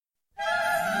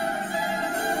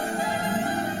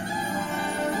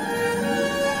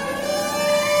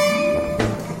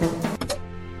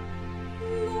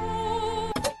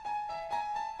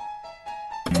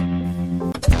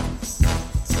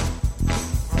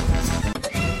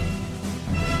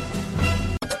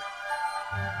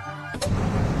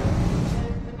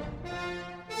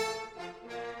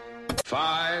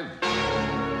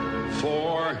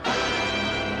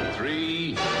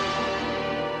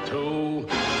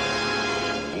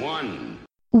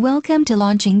Welcome to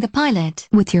Launching the Pilot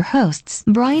with your hosts,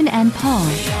 Brian and Paul.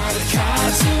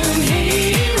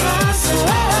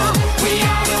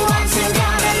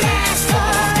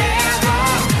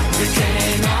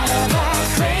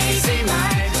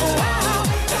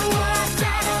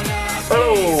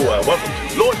 Hello, welcome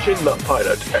to Launching the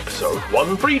Pilot, episode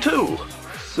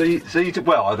 132.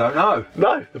 Well, I don't know.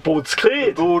 No, the board's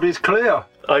cleared. The board is clear.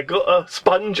 I got a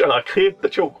sponge and I cleared the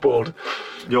chalkboard.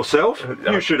 Yourself?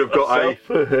 You should have got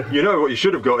You know what you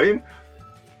should have got in?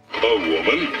 A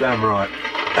woman. Damn right.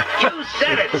 You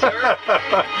said it, sir.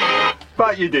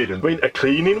 But you didn't. I mean, a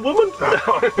cleaning woman? Cleaning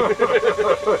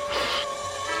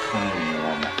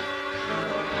woman.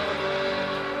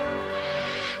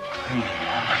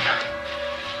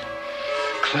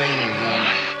 Cleaning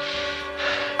woman!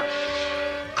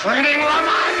 Cleaning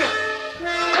woman!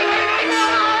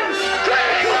 Cleaning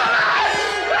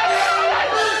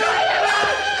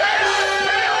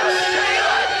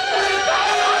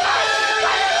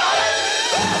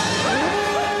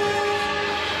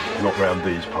Not round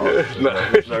these parts.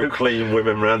 No. There's no clean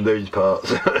women round these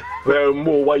parts. They earn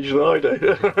more wage than I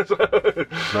do.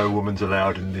 No woman's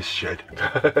allowed in this shed.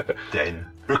 Den.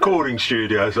 Recording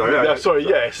studio, sorry. No, sorry,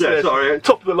 yes. Sorry.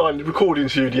 Top of the line recording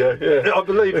studio, yeah. I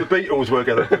believe the Beatles were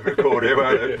going to record it,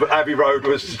 weren't they? But Abbey Road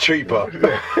was cheaper.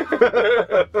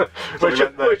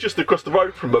 We're just across the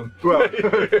road from them. Well,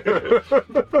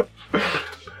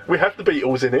 We have the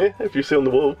Beatles in here, if you see on the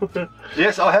wall.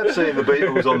 yes, I have seen the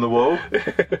Beatles on the wall,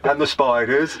 and the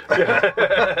spiders,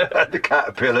 and the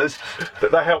caterpillars.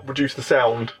 But they help reduce the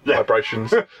sound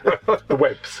vibrations. The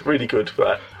webs, really good for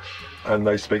that. And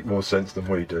they speak more sense than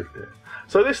we do.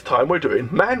 So this time we're doing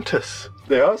Mantis.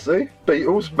 There are, see?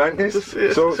 Beatles, Mantis,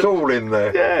 it's all in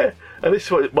there. Yeah, and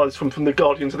this one's from the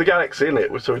Guardians of the Galaxy, isn't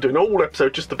it? So we're doing a whole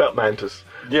episode just about Mantis.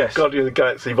 Yes. Guardians of the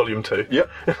Galaxy Volume 2. Yep.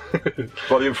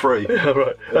 Volume 3. Yeah,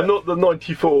 right. Yeah. And not the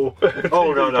 94 Oh,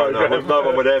 TV no. programme. No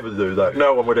one would ever do that.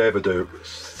 No one would ever do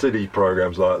silly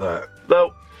programmes like that.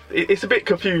 Well, it's a bit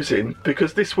confusing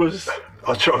because this was...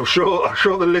 I'm sure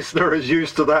the listener is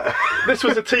used to that. This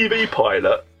was a TV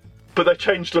pilot, but they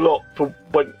changed a lot from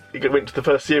when it went to the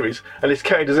first series, and it's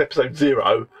counted as episode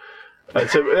 0. And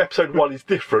so episode 1 is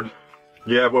different.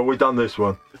 Yeah, well, we've done this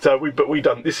one. So we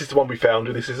done. This is the one we found,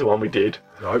 and this is the one we did.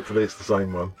 Hopefully it's the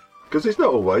same one. Because it's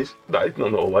not always. No,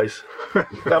 not always.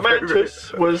 Now,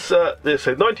 Mantis was, they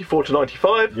said 94 to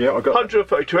 95. Yeah, I got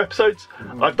 132 episodes.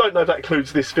 I don't know if that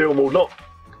includes this film or not.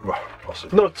 Well,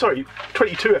 possibly. No, sorry,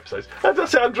 22 episodes. How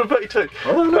does that say 132?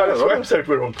 I don't know. No, that's what episode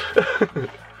we're on.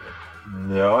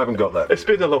 No, I haven't got that. It's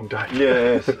been a long day.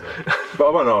 Yes. But I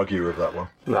won't argue with that one.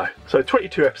 No. So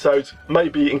 22 episodes,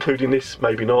 maybe including this,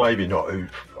 maybe not. Maybe not.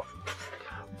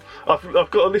 I've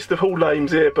got a list of all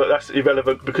names here, but that's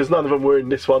irrelevant because none of them were in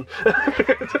this one.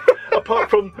 apart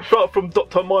from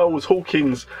Dr. Miles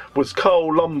Hawkins was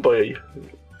Carl Lumbly,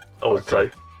 I would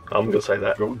say. I'm going to say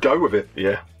that. Well, go with it.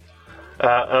 Yeah. And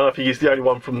I think he's the only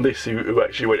one from this who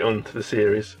actually went on to the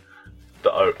series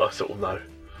that I sort of know.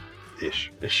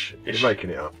 Ish. Ish. You're making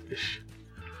it up. Ish.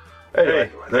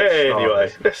 Anyway,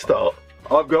 let's start.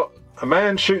 I've got a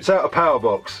man shoots out a power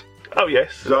box. Oh,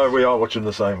 yes. So we are watching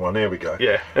the same one. Here we go.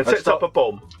 Yeah, and sets up a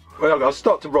bomb. Well, I'll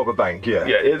start to rob a bank, yeah.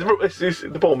 Yeah,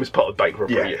 the bomb is part of the bank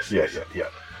robbery, yes. Yeah.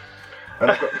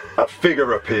 And I've got a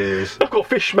figure appears. I've got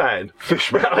Fishman.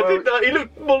 Fishman. I didn't know, he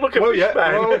looked more like a Well,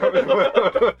 Fishman.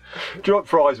 yeah. Do you want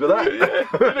fries with that? Yeah,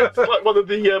 he looks like one of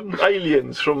the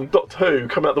aliens from Doctor Who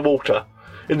come out the water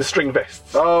in the string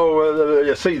vests. Oh,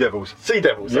 yeah, sea devils. Sea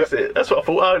devils, Yep. that's it. That's what I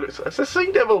thought. Oh, it's a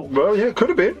sea devil. Well, yeah, could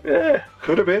have been. Yeah.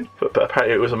 Could have been. But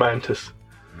apparently it was a mantis.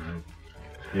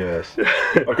 Yes.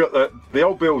 I've got the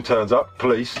old Bill turns up,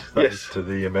 police, that Yes. is to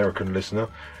the American listener.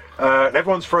 And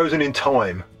everyone's frozen in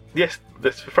time. Yes,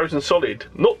 that's frozen solid.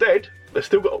 Not dead. They've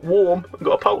still got warm and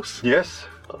got a pulse. Yes.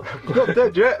 Not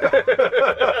dead yet.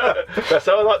 That's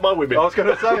how I like my women. I was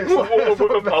going to say, it's warm with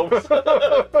a pulse.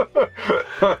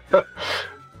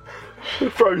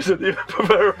 Frozen,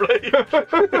 preferably.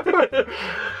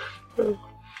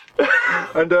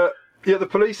 And yeah, the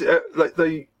police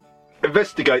they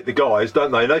investigate the guys,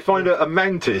 don't they? And they find a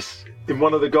mantis in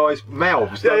one of the guys'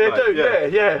 mouths. Yeah, don't they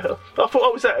do. Yeah. I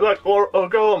thought was that like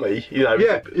origami, you know?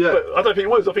 Yeah. But I don't think it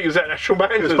was. I think it was an actual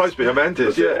mantis. It was supposed to be a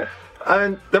mantis. Yeah.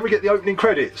 And then we get the opening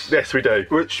credits. Yes, we do.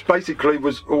 Which basically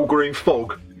was all green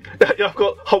fog. I've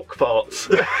got Hulk farts.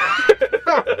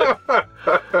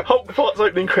 Hulk farts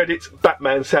opening credits.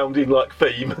 Batman sounding like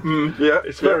theme. Yeah.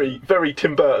 It's very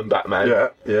Tim Burton Batman.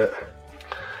 Yeah.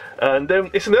 And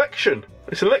then it's an election.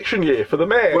 It's an election year for the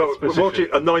mayor. Well, we're watching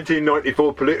a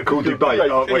 1994 political debate,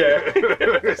 aren't we? Yeah.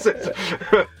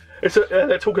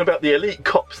 They're talking about the elite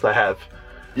cops they have.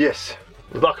 Yes.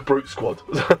 like a brute squad,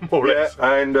 more or Yeah, less.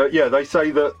 and they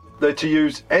say that they're to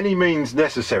use any means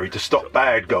necessary to stop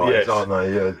bad guys, Yes. aren't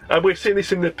they? Yeah. And we've seen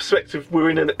this in the perspective. We're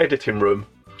in an editing room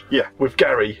Yeah. with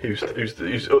Gary, who's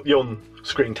the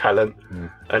on-screen talent,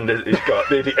 and he's got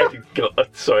the editing.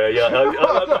 Sorry, yeah.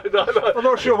 I'm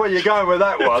not sure where you're going with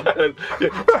that one.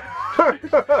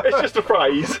 It's just a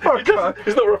phrase. Okay.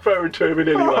 It's not referring to him in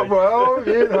any way. Oh, well,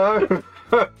 you know.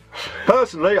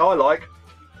 Personally, I like.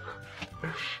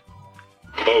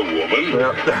 A woman.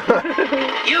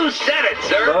 Yeah. You said it,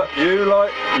 sir. But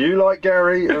you like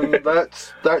Gary, and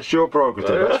that's your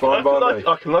prerogative. That's fine by me.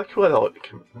 I can like who I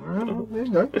like. Well, you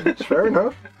know, it's fair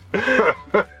enough.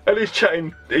 And he's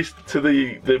chatting to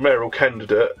the mayoral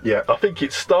candidate. Yeah. I think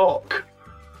it's Stark.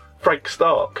 Frank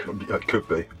Stark. It could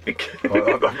be.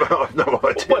 I've no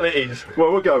idea. Well, it is.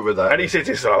 Well, we'll go with that. And he says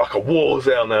it's like a war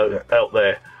zone out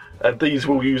there, and these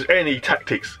will use any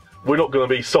tactics. We're not going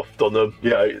to be soft on them.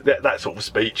 You know, that sort of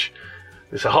speech.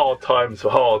 It's a hard times for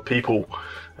hard people,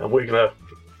 and we're going to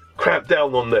cramp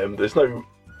down on them. There's no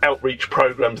outreach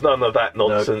programs, none of that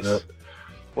nonsense. No.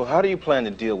 Well, how do you plan to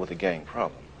deal with the gang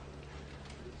problem?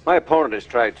 My opponent has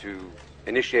tried to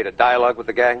initiate a dialogue with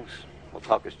the gangs. Well,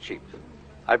 talk is cheap.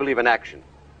 I believe in action.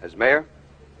 As mayor,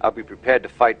 I'll be prepared to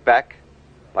fight back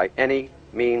by any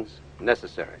means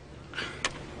necessary.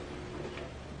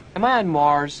 Am I on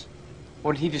Mars?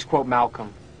 Or did he just quote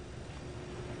Malcolm?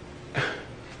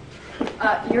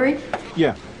 Yuri?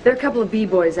 Yeah. There are a couple of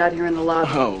B-boys out here in the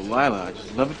lobby. Oh, Lila, I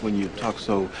just love it when you talk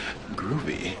so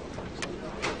groovy.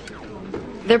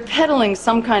 They're peddling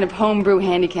some kind of homebrew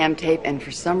handycam tape, and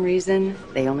for some reason,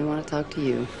 they only want to talk to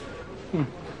you.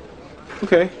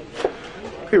 Okay.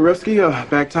 Okay, Rusky,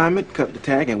 back time it, cut the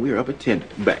tag, and we're up at 10.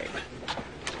 Bang.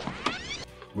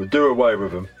 We'll do away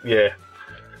with them. Yeah.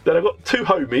 Then I've got two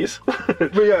homies.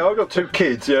 Well, yeah, I've got two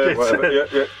kids, Kids. whatever.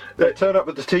 Yeah. They turn up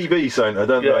at the TV centre,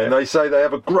 don't Yeah. they? And they say they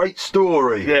have a great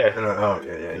story. Yeah. And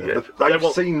yeah. Yeah. They've They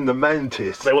want- seen the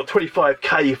mantis. They want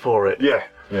 25k for it. Yeah.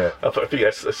 I think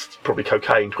that's probably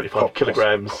cocaine, 25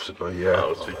 kilograms. Possibly, yeah. I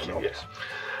was thinking,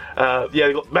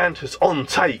 they got Mantis on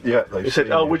tape. Yeah, They they've said,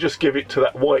 seen "Oh, it. we'll just give it to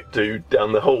that white dude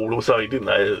down the hall or something," didn't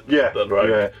they? Yeah, Down the road.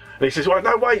 yeah. And he says, "Well,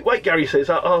 no, wait." Gary says,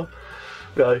 "Oh,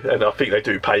 no," and I think they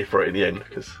do pay for it in the end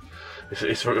because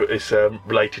it's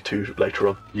related to later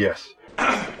on. Yes.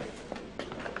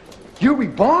 Yuri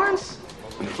Barnes?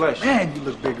 In the flesh. Man, you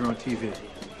look bigger on TV.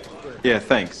 Yeah,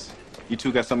 thanks. You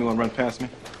two got something you want to run past me?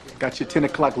 Got your 10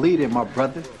 o'clock lead in, my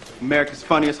brother. America's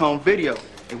Funniest Home Video.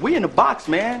 And we in the box,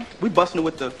 man. We busting it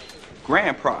with the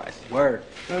grand prize. Word.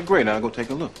 Great, now I'll go take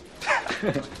a look.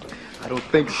 I don't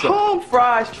think so. Home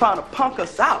Fry's trying to punk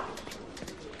us out.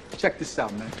 Check this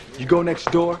out, man. You go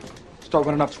next door, start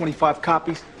running up 25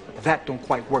 copies. That don't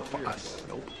quite work for us.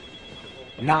 Nope.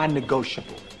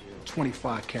 Non-negotiable.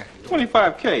 25K.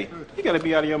 25K? You gotta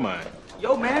be out of your mind.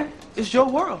 Yo, man, it's your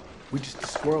world. We just a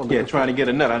squirrel. Yeah, trying to get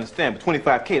a nut, I understand, but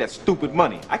 25K, that's stupid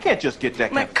money. I can't just get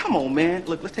that Man, kind come on, man.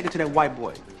 Look, let's take it to that white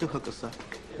boy. He'll hook us up.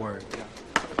 Word.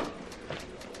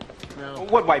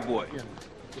 of... What white boy?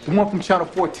 The one from Channel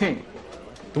 14.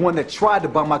 The one that tried to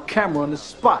buy my camera on the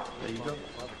spot. There you go.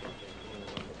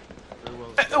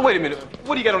 Wait a minute.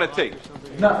 What do you got on that tape?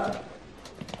 Nothing.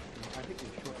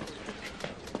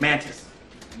 Mantis.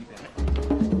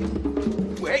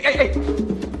 Hey!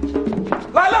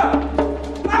 Lila!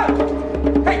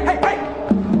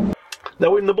 Hey!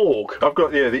 Now in the morgue. I've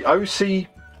got, the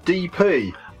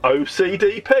OCDP.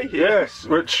 OCDP, Yes,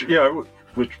 which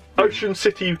Ocean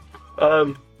City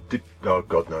oh,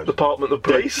 God knows. Department of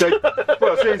Police.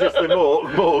 Well, since it's the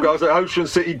morgue, I was at Ocean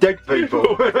City Dead People.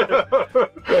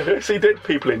 See dead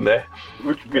people in there.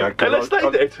 Which, Unless they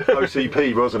did.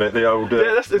 OCP, wasn't it? The old...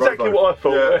 Yeah, that's exactly what I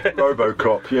thought. Yeah,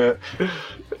 Robocop, yeah.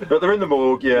 But they're in the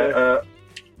morgue,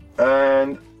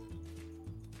 and...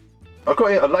 I've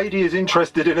got here, a lady is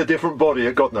interested in a different body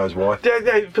at God knows why.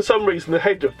 Yeah, for some reason the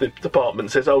head of the department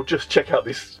says, "Oh, just check out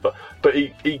this," but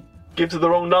he gives her the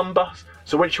wrong number.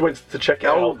 So when she went to check it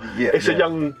out, it's a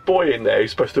young boy in there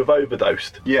who's supposed to have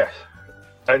overdosed. Yes.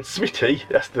 And Smitty,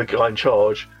 that's the guy in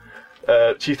charge,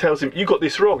 she tells him, "You got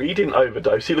this wrong. He didn't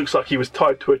overdose. He looks like he was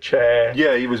tied to a chair."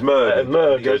 Yeah, he was murdered.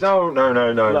 Murdered. He goes, no.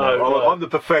 I'm the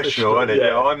professional, Yeah. innit?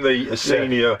 Yeah, I'm the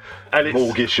senior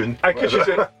mortician. And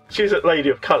because she's a lady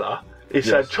of colour, he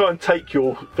said, "Try and take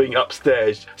your thing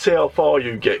upstairs. See how far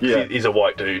you get." 'Cause he's a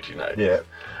white dude, you know. Yeah.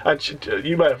 And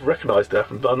you may have recognised her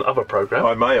from another programme.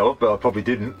 I may have, but I probably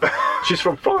didn't. She's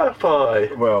from Firefly.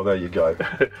 Well, there you go.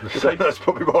 That's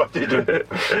probably why I didn't.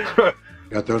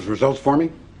 Got those results for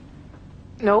me?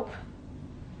 Nope.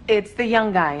 It's the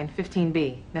young guy in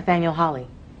 15B, Nathaniel Holly.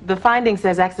 The finding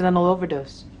says accidental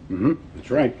overdose. Mm-hmm,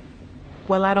 that's right.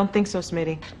 Well, I don't think so,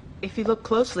 Smitty. If you look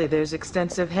closely, there's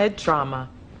extensive head trauma.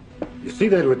 You see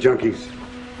that with junkies.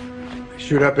 They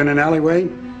shoot up in an alleyway,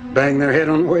 bang their head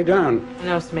on the way down.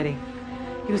 No, Smitty.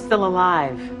 He was still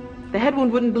alive. The head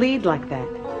wound wouldn't bleed like that.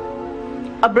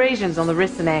 Abrasions on the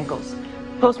wrists and ankles.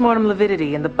 Postmortem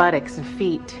lividity in the buttocks and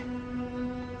feet.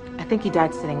 I think he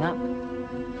died sitting up.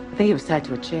 I think he was tied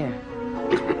to a chair.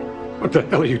 What the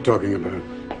hell are you talking about?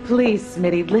 Please,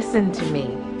 Smitty, listen to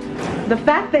me. The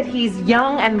fact that he's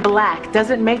young and black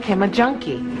doesn't make him a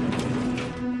junkie.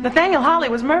 Nathaniel Holly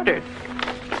was murdered.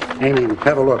 Amy,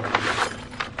 have a look.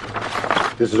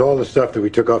 This is all the stuff that we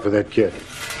took off of that kid.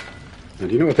 Now,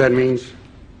 do you know what that means?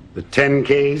 The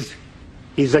 10Ks?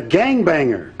 He's a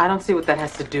gangbanger. I don't see what that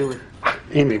has to do with...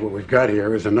 Amy, what we've got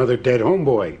here is another dead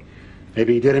homeboy.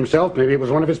 Maybe he did himself, maybe it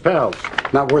was one of his pals.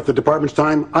 Not worth the department's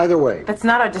time either way. That's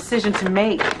not our decision to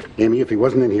make. Amy, if he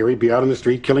wasn't in here, he'd be out on the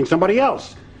street killing somebody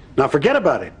else. Now forget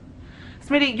about it.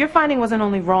 Smitty, your finding wasn't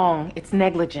only wrong, it's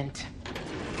negligent.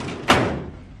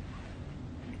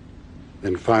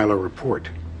 Then file a report.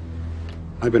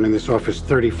 I've been in this office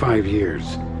 35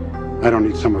 years. I don't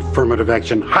need some affirmative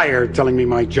action hire telling me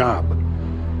my job.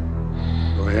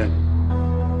 Go ahead.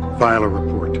 File a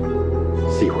report.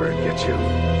 See where it gets you.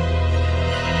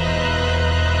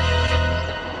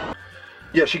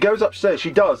 Yeah, she goes upstairs. She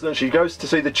does, doesn't she? She goes to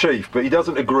see the chief, but he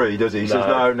doesn't agree, does he? He says,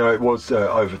 no, it was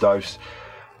overdose.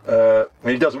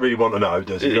 He doesn't really want to know,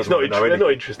 does he? He's not they're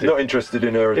not interested. Not interested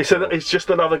in her. It's just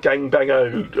another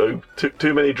gangbanger who took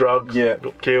too many drugs,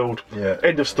 got killed. Yeah.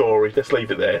 End of story. Let's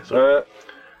leave it there. So,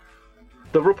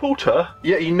 the reporter...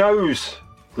 Yeah, he knows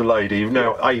the lady,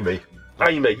 now Amy.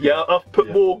 Amy, yeah, I've put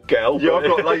Morgue gal. Yeah, I've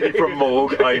got lady from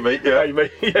Morgue, Amy. Yeah. Amy,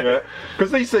 yeah.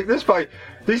 Because these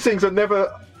things are never...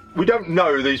 We don't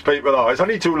know who these people are. It's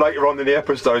only till later on in the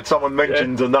episode someone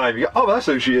mentions a name. You go, oh, that's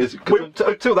who she is.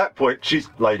 Until that point, she's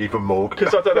lady from Morgue.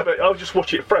 Because I don't know, I'll just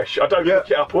watch it fresh. I don't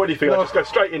look it up or anything. I just go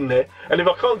straight in there. And if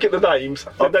I can't get the names,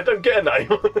 then they don't get a name.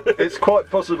 It's quite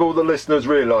possible the listeners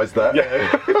realise that. Yeah.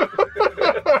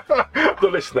 The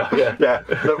listener, yeah. Yeah,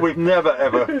 that we've never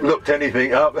ever looked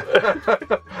anything up.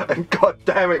 And God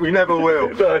damn it, we never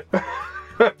will. No.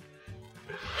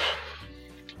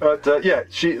 But the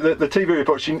TV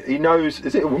report. He knows.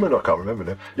 Is it a woman? I can't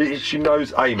remember now. She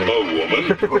knows Amy.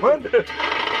 A woman?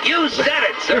 You said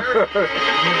it,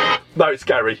 sir. No, it's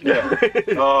Gary. Yeah.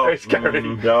 Oh, it's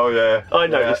Gary. Oh yeah. I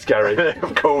know it's Gary.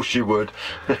 Of course you would.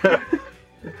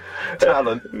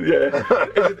 Talent. Yeah.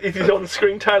 It is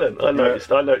on-screen talent. I noticed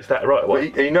that right away.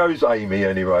 He knows Amy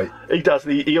anyway. He does.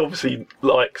 He obviously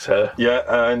likes her. Yeah,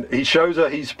 and he shows her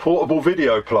his portable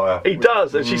video player. He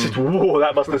does, and she says, "Whoa,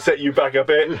 that must have set you back a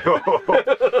bit."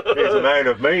 He's a man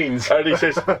of means. And he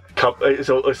says, "It's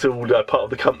all part of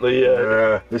the company."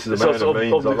 This is a man of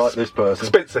means. I like this person.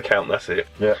 Expense account. That's it.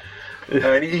 Yeah.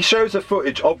 And he shows the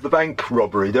footage of the bank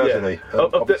robbery, doesn't he?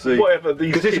 Whatever these.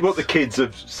 Because this is what the kids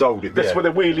have sold it. That's where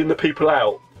they're wheeling the people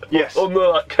out. Yes. On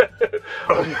the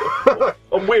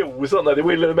on wheels, aren't they? They're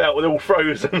wheeling them out with all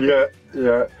frozen.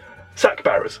 Yeah. Sack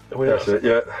barrows. That's it.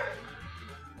 Yeah.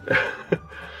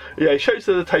 Yeah. He shows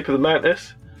her the tape of the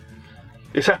mantis.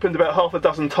 It's happened about half a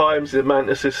dozen times. The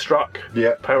mantis is struck. Yeah.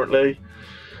 Apparently,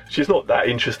 she's not that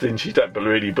interesting. She don't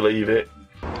really believe it.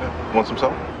 Want some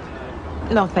salt?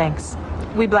 No, thanks.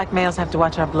 We black males have to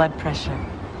watch our blood pressure.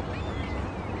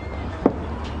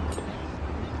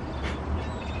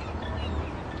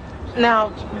 Now,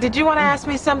 did you want to ask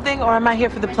me something, or am I here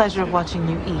for the pleasure of watching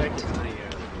you eat?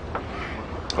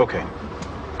 Okay.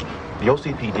 The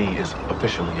OCPD is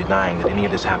officially denying that any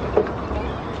of this happened.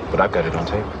 But I've got it on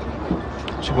tape.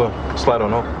 So go slide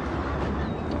on over.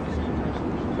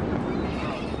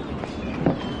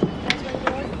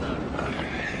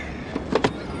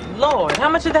 Lord, how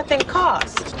much did that thing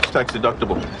cost? It's tax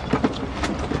deductible.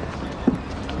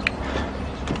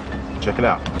 Check it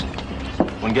out.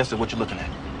 One guess at what you're looking at.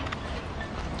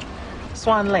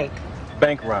 Swan Lake.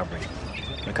 Bank robbery.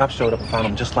 The cops showed up and found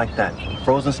him just like that.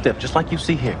 Frozen stiff, just like you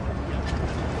see here.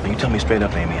 Now you tell me straight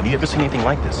up, Amy, have you ever seen anything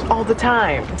like this? All the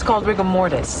time. It's called rigor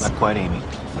mortis. Not quite, Amy.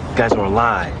 The guys are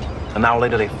alive. An hour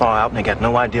later, they fall out and they got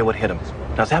no idea what hit them.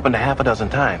 Now, it's happened a half a dozen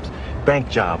times. Bank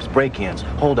jobs, break-ins,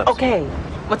 hold-ups. Okay.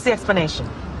 What's the explanation?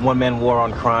 One-man war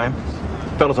on crime.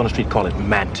 Fellas on the street call it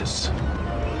mantis.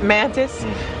 Mantis?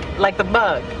 Like the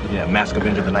bug? Yeah, Mask of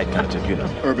Avenger the Night kind of tip, you know.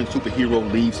 Urban superhero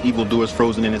leaves evildoers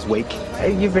frozen in his wake.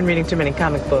 You've been reading too many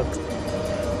comic books.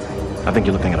 I think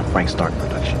you're looking at a Frank Stark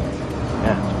production.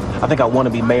 Yeah. I think our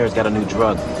wannabe mayor's got a new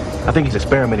drug. I think he's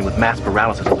experimenting with mass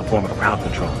paralysis as a form of crowd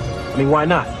control. I mean, why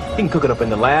not? He can cook it up in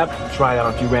the lab, try it out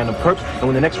on a few random perps, and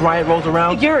when the next riot rolls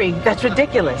around... Yuri, that's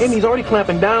ridiculous. And he's already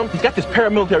clamping down. He's got this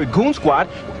paramilitary goon squad.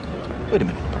 Wait a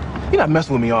minute. You're not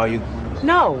messing with me, are you?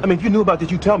 No. I mean, if you knew about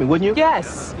this, you'd tell me, wouldn't you?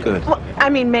 Yes. Good. Well, I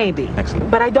mean, maybe. Excellent.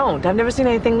 But I don't. I've never seen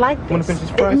anything like this. Want to finish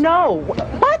this fries? No.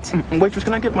 What? Waitress,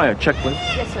 can I get my check, please?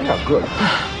 Yes, sir. Yeah, good.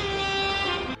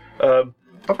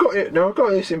 I've got it. Now I've got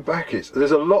this in brackets.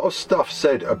 There's a lot of stuff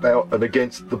said about and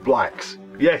against the blacks.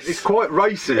 Yes. It's quite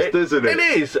racist, isn't it? It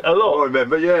is, a lot. I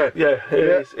remember, yeah. Yeah, it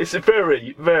is. It's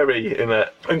very, very in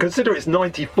that. And consider it's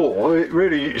 94, it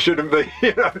really shouldn't be,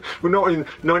 you know, we're not in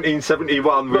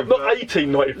 1971 with... Not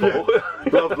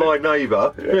 1894. Love My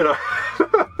Neighbour, you know,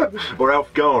 or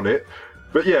Alf Garnett.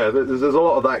 But yeah, there's a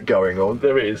lot of that going on.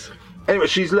 There is. Anyway,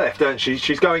 she's left, hasn't she?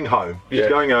 She's going home. She's Yeah.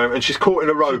 going home, and she's caught in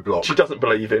a roadblock. She doesn't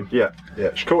believe him. Yeah,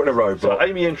 she's caught in a roadblock. So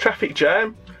Amy in traffic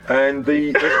jam. And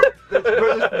the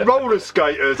roller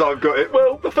skaters, I've got it.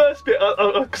 Well, the first bit,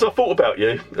 because I thought about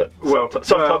you. Well,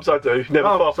 sometimes I do. Never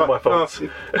far from my thoughts.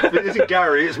 It isn't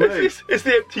Gary, it's me. It's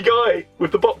the empty guy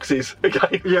with the boxes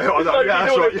again. Yeah, I know. Yeah,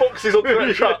 that's right. Boxes onto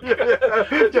that truck.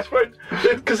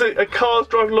 Because a car's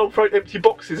driving along throwing empty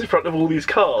boxes in front of all these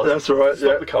cars. That's right. It's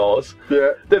not the cars.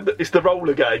 Yeah. Then it's the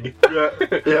roller gang.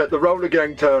 Yeah, the roller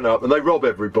gang turn up and they rob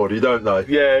everybody, don't they?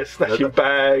 Yeah, snatching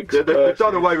bags. They've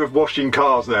done away with washing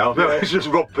cars now. Yeah. It's just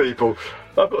rob people.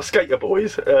 I've got skater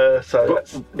boys,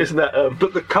 isn't that?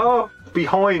 But the car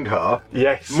behind her,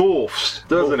 morphs,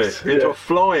 doesn't it, into a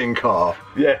flying car?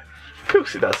 Yeah, of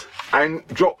course it does. And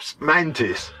drops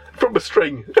Mantis from a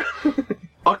string.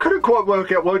 I couldn't quite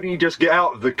work out why didn't he just get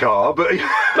out of the car, but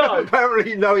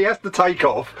apparently he has to take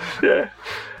off. Yeah.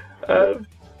 And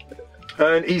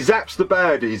he zaps the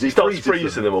baddies. He starts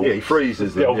freezing them all. Yeah, he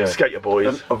freezes them. The old skater boys.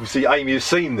 And obviously, Amy has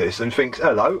seen this and thinks,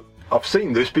 "Hello, I've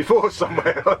seen this before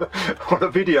somewhere on a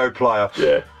video player."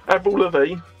 Yeah. Avril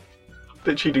Lavigne.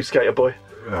 Didn't she do Skater Boy?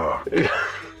 Oh. You're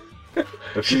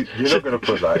not going to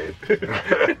put that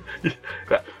in.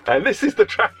 And this is the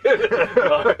track.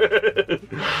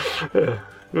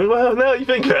 Well, now you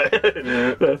think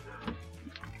that.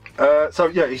 So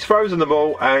yeah, he's frozen them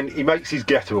all and he makes his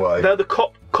getaway. Now the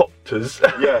copters.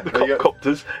 Yeah, the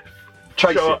copters.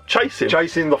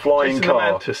 Chasing the flying car. The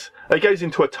Mantis. He goes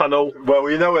into a tunnel. Well,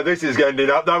 we know where this is ending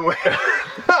up, don't we?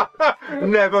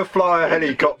 Never fly a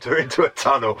helicopter into a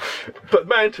tunnel. But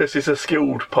Mantis is a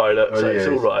skilled pilot, so it's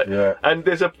all right. Yeah. And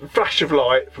there's a flash of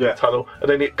light from the tunnel, and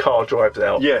then it car drives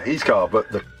out. Yeah, his car,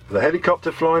 but the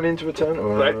helicopter flying into a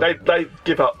tunnel. They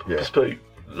give up pursuit.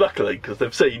 Luckily, because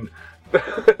they've seen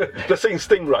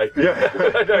Stingray. Yeah.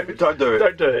 Don't do it.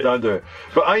 Don't do it. Don't do it.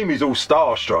 But Amy's all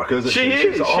starstruck, isn't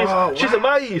she? She's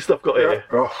amazed I've got here.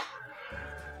 Oh.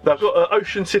 They've got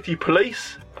Ocean City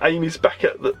Police. Amy's back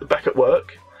at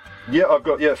work. Yeah, I've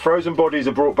got frozen bodies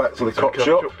are brought back to the cop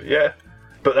shop. Yeah,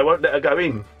 but they won't let her go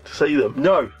in to see them.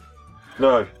 No.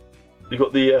 You've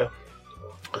got the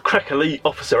crack elite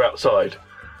officer outside.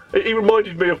 He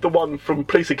reminded me of the one from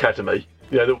Police Academy.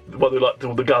 You know, the one who liked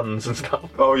all the guns and stuff.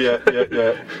 Oh yeah.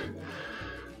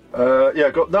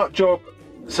 Got Nut Job.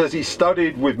 Says he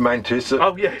studied with Mantis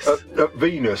at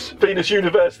Venus. Venus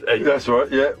University. That's right,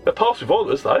 yeah. They passed with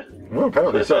honours, though. Well,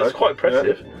 apparently so. That's quite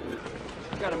impressive.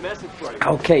 Got a message for you.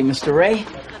 Okay, Mr. Ray,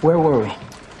 where were we?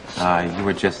 You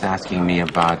were just asking me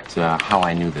about how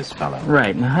I knew this fellow.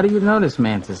 Right. Now, how do you know this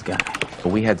Mantis guy?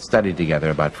 Well, we had studied together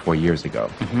about 4 years ago.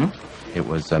 Mm-hmm. It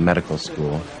was medical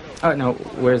school. Oh, no.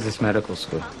 Where's this medical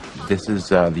school? This is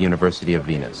the University of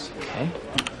Venus. Okay.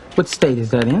 What state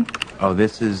is that in? Oh,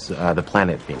 this is the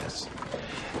planet Venus.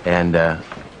 And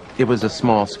it was a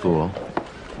small school,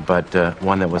 but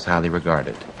one that was highly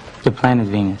regarded. The planet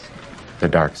Venus? The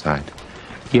dark side.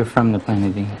 You're from the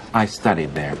planet Venus? I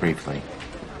studied there briefly.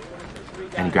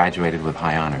 And graduated with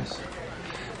high honors.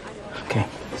 Okay.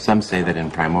 Some say that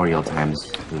in primordial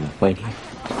times... Wait here.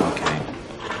 Okay.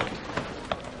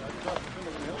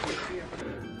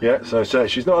 Yeah, so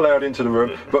she's not allowed into the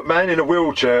room, but man in a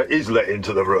wheelchair is let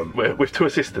into the room. With two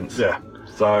assistants. Yeah.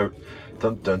 So,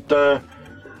 dun dun dun.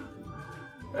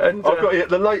 And I've got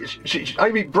the late.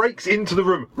 Amy breaks into the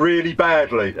room really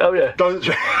badly. Oh yeah. Doesn't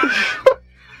she?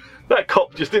 That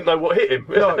cop just didn't know what hit him.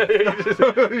 No.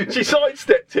 She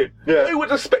sidestepped him. Yeah. Who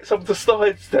would expect someone to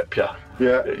sidestep you?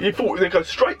 Yeah. You thought they'd go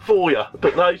straight for you,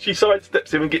 but no, she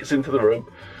sidesteps him and gets into the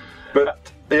room.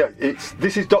 But yeah,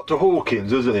 this is Dr.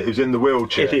 Hawkins, isn't it? Who's in the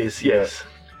wheelchair? It is, yes.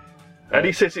 Yeah. And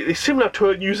he says it's similar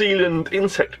to a New Zealand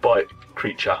insect bite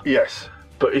creature. Yes.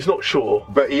 But he's not sure.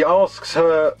 But he asks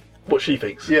her what she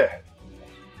thinks. Yeah.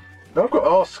 No,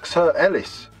 asks her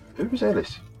Ellis. Who's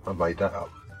Ellis? I made that up.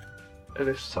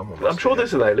 Ellis. Someone. I'm sure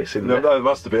there's an Ellis in there. No, there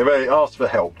must have been. I mean, it asks for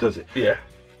help, does it? Yeah.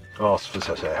 Asks for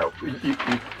such a help.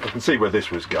 I can see where this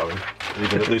was going,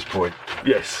 even at this point.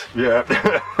 Yes. Yeah.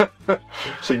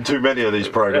 Seen too many of these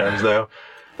programs now.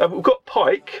 We've got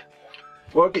Pike.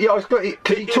 Well, yeah,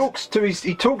 because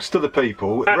he talks to the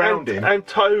people around him.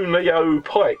 Antonio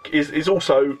Pike is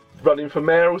also running for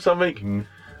mayor or something.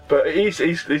 But he's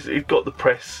got the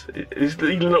press. He's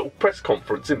the little press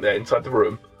conference in there inside the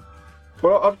room.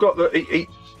 Well, I've got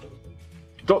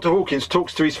Dr. Hawkins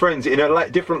talks to his friends in a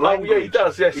different language. Oh yeah, he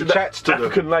does. Yes, he chats to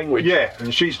African language. Yeah,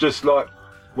 and she's just like,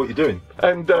 "What are you doing?"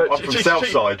 And I'm from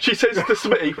Southside. She says to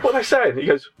Smitty, "What are they saying?" He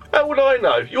goes, "How would I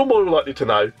know? You're more likely to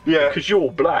know." Yeah, because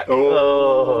you're black.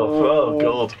 Oh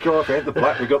God! God, we had the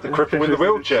black. We got the cripple in the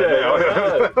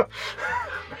wheelchair.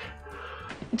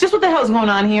 Just what the hell's going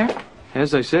on here?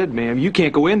 As I said, ma'am, you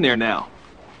can't go in there now.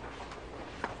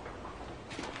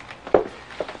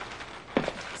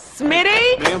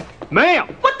 Smitty? Ma'am? Ma'am!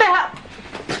 What the hell?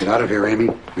 Get out of here, Amy.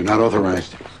 You're not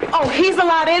authorized. Oh, he's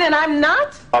allowed in and I'm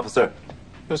not? Officer,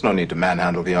 there's no need to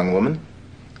manhandle the young woman.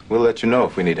 We'll let you know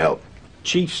if we need help.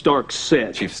 Chief Stark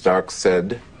said. Chief Stark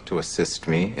said to assist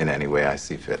me in any way I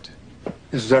see fit.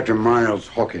 This is Dr. Miles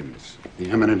Hawkins, the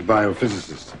eminent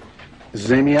biophysicist. This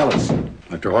is Amy Ellis.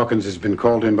 Dr. Hawkins has been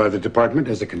called in by the department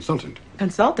as a consultant.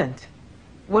 Consultant?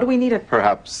 What do we need a...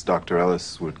 Perhaps Dr.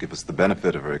 Ellis would give us the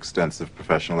benefit of her extensive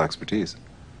professional expertise.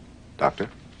 Doctor?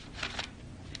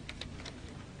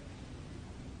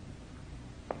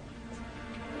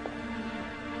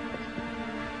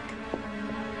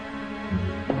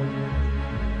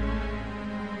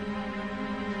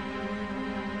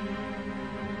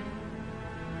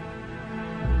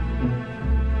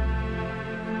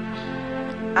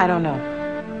 I don't know.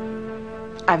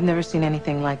 I've never seen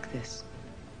anything like this.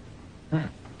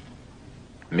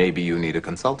 Maybe you need a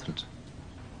consultant.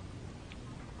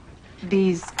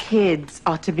 These kids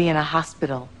ought to be in a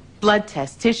hospital. Blood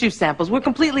tests, tissue samples. We're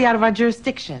completely out of our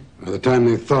jurisdiction. By the time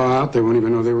they thaw out, they won't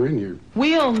even know they were in here.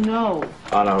 We'll know.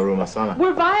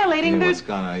 We're violating their...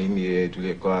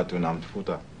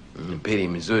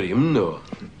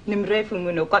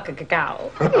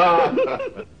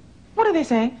 What are they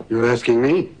saying? You're asking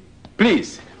me?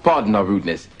 Please, pardon our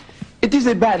rudeness. It is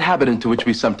a bad habit into which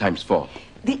we sometimes fall.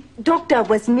 The doctor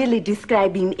was merely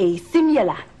describing a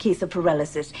similar case of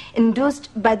paralysis induced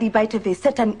by the bite of a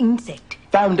certain insect.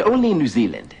 Found only in New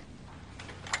Zealand.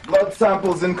 Blood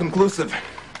samples inconclusive.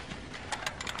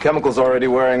 Chemicals already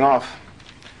wearing off.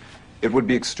 It would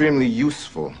be extremely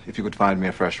useful if you could find me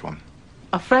a fresh one.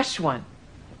 A fresh one?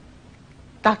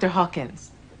 Dr. Hawkins,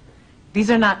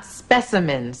 these are not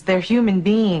specimens. They're human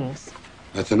beings.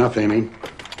 That's enough, Amy.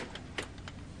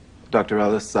 Dr.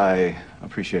 Ellis, I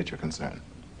appreciate your concern.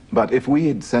 But if we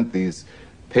had sent these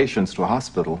patients to a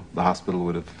hospital, the hospital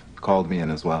would have called me in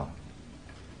as well.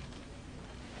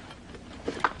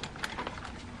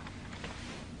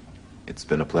 It's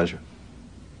been a pleasure.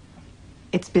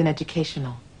 It's been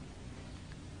educational.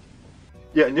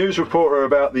 Yeah, news reporter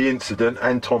about the incident,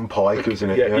 Anton Pike, isn't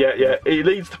it? Yeah. He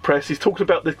leads the press. He's talking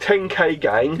about the 10K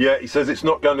gang. Yeah, he says it's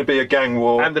not going to be a gang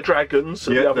war. And the Dragons,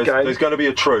 the other gang. There's going to be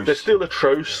a truce. There's still a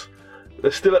truce.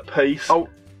 They're still at peace. Oh,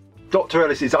 Dr.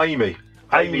 Ellis is Amy.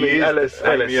 Amy Ellis.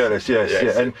 Amy Ellis,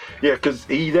 yes. And because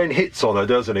he then hits on her,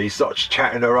 doesn't he? He starts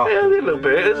chatting her up. Yeah, a little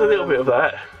bit. There's a little bit of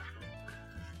that.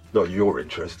 Not you're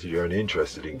interested. You're only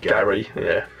interested in Gary.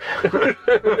 Yeah.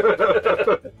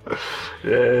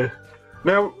 Yeah.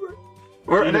 Now,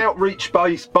 we're at an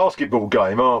outreach-based basketball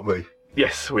game, aren't we?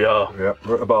 Yes, we are. Yeah,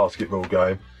 we're at a basketball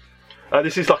game.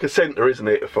 This is like a centre, isn't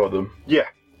it, for them? Yeah.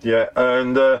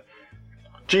 And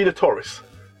Gina Torres.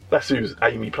 That's who's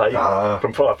Amy played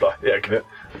from Firefly. Yeah.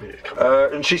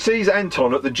 And she sees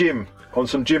Anton at the gym on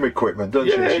some gym equipment,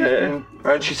 doesn't she? Yeah.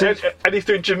 And she says, and he's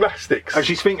doing gymnastics. And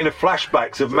she's thinking of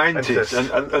flashbacks of Mantis,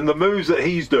 and the moves that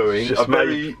he's doing are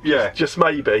very, just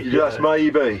maybe. Just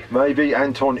maybe. Maybe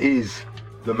Anton is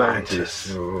the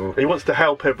Mantis. Oh. He wants to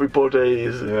help everybody.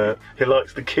 He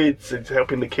likes the kids. He's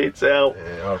helping the kids out.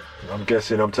 Yeah, I'm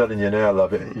guessing. I'm telling you now,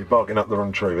 love it. You're barking up the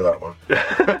wrong tree with that one.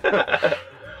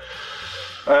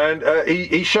 And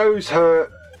he shows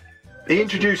her. He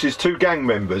introduces two gang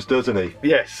members, doesn't he?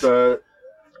 Yes. They're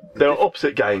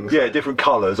opposite gangs. Yeah, different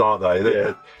colours, aren't they?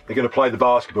 They're going to play the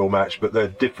basketball match, but they're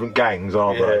different gangs,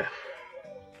 aren't they?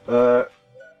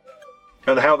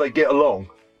 And how they get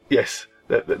along. Yes.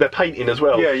 They're painting as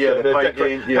well. Yeah, they're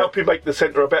painting. Helping make the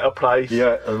centre a better place.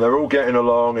 Yeah, and they're all getting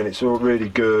along, and it's all really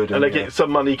good. And they get some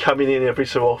money coming in every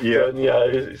so often. Yeah,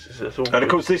 it's all and of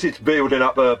course, this is building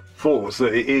up a force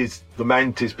that it is the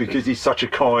Mantis because he's such a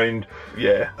kind,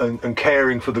 and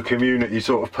caring for the community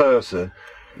sort of person.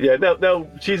 Yeah. Now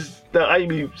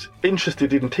Amy's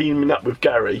interested in teaming up with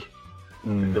Gary.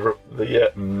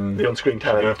 The on-screen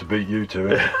talent. I have to beat you to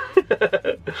it.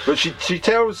 But she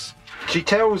tells She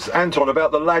tells Anton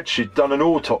about the lad she'd done an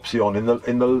autopsy on in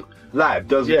the lab,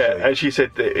 doesn't she? Yeah, and she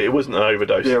said that it wasn't an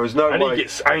overdose. Yeah, there was no and way. he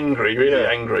gets angry, really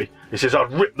angry. He says,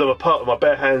 "I'd rip them apart with my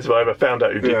bare hands if I ever found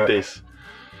out who did this."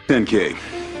 10K.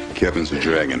 Kevin's the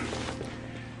dragon.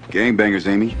 Gangbangers,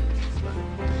 Amy.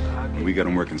 We got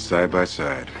them working side by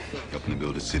side, helping to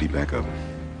build the city back up.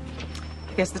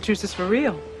 I guess the truce is for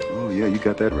real. Oh, yeah, you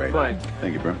got that right. Right.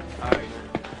 Thank you, bro.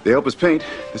 They help us paint,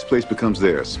 this place becomes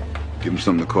theirs. Give them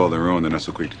something to call their own, they're not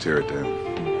so quick to tear it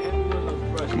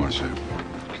down. Come on, Shep.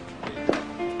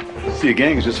 See, a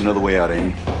gang is just another way out,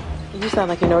 Amy. You sound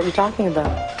like you know what you're talking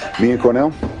about. Me and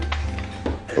Cornell?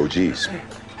 OGs.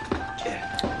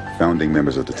 Founding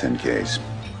members of the 10Ks.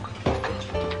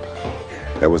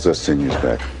 That was us 10 years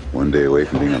back. One day away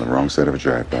from being on the wrong side of a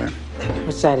drive-by.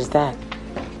 Which side is that?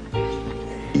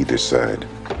 Either side.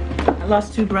 I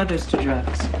lost 2 brothers to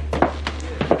drugs.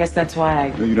 I guess that's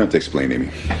why No, you don't have to explain, Amy.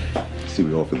 See,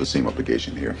 we all feel the same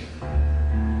obligation here.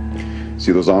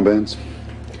 See those armbands?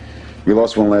 We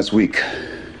lost one last week.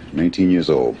 19 years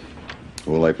old.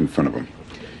 Whole life in front of him.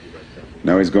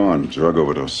 Now he's gone. Drug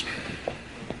overdose.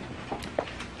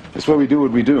 That's why we do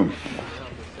what we do.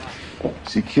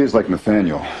 See kids like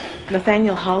Nathaniel.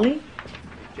 Nathaniel Hawley?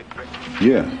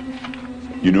 Yeah.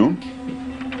 You know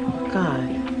him?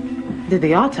 God. Did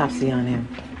the autopsy on him.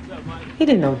 He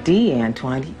didn't OD,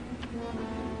 Antoine.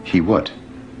 He what?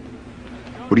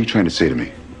 What are you trying to say to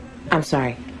me? I'm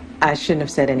sorry. I shouldn't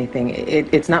have said anything.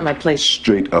 It's not my place.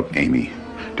 Straight up, Amy.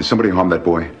 Did somebody harm that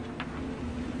boy?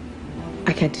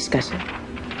 I can't discuss it.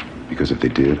 Because if they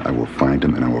did, I will find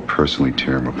him and I will personally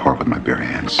tear him apart with my bare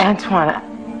hands.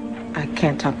 Antoine, I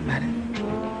can't talk about it.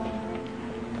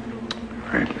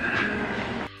 Right.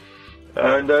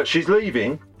 And she's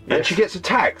leaving, and she gets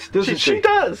attacked, doesn't she? She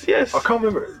does, yes. I can't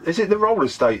remember. Is it the roller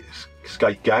skate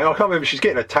gang? I can't remember. She's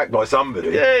getting attacked by somebody.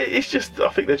 Yeah, it's just, I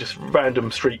think they're just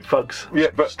random street thugs. Yeah,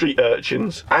 but street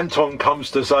urchins. Anton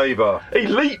comes to save her. He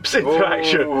leaps into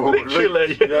action.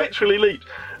 Literally. He literally leaps.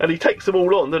 And he takes them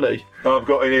all on, doesn't he? I've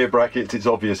got in here brackets, it's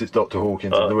obvious it's Dr.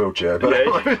 Hawkins in the wheelchair. But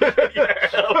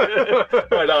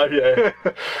I know, yeah.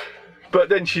 But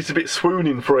then she's a bit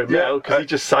swooning for him now because he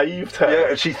just saved her. Yeah,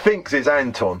 and she thinks it's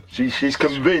Anton. She's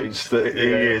convinced that he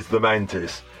is the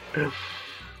Mantis.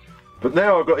 But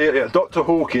now I've got here Dr.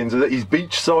 Hawkins at his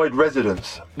beachside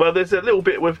residence. Well, there's a little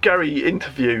bit with Gary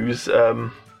interviews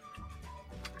and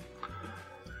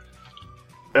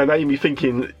Amy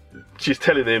thinking she's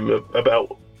telling him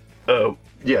about the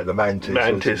Mantis.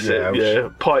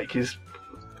 Pike is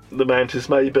the Mantis,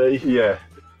 maybe. Yeah.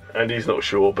 And he's not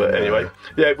sure, but anyway.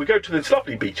 Yeah, we go to this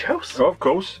lovely beach house. Oh, of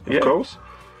course. I've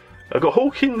got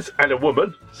Hawkins and a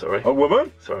woman. Sorry. A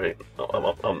woman? Sorry.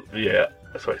 Yeah.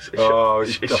 Sorry, it's Oh,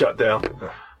 shut down.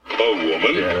 A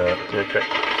woman? Yeah. Okay.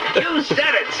 You said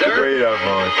it, sir. We don't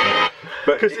mind.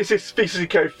 Because it's this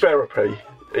physiotherapy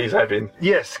he's having.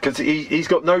 Yes, because he's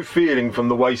got no feeling from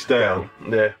the waist down.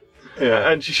 Yeah.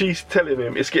 And she's telling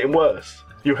him it's getting worse.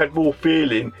 You had more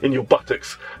feeling in your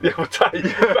buttocks the other day.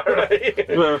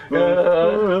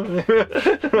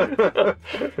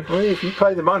 Well, if you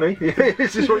pay the money,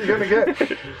 this is what you're going to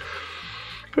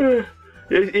get.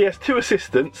 He has 2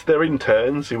 assistants. They're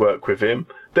interns who work with him.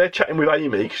 They're chatting with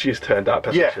Amy because she's turned up,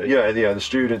 hasn't she? Yeah. The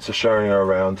students are showing her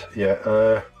around.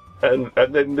 Yeah. And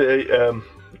then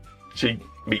she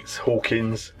meets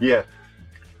Hawkins. Yeah.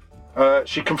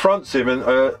 She confronts him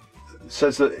and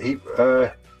says that he.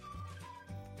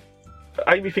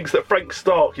 Amy thinks that Frank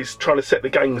Stark is trying to set the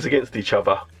gangs against each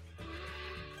other.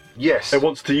 Yes. And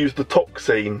wants to use the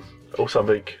toxine or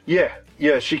something. Yeah.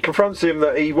 She confronts him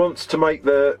that he wants to make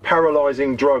the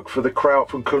paralysing drug for the crowd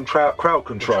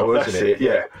control, That's isn't it?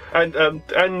 Yeah.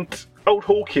 And old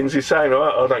Hawkins is saying,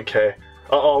 I don't care.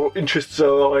 Our interests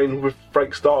align with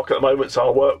Frank Stark at the moment, so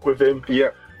I'll work with him. Yeah.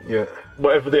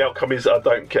 Whatever the outcome is, I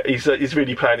don't care. He's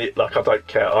really playing it like I don't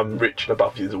care. I'm rich and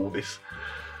above you, all this.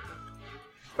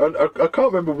 And I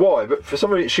can't remember why, but for some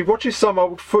reason she watches some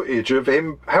old footage of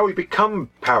him, how he become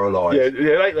paralysed.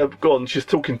 Yeah, later gone, she's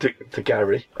talking to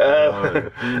Gary.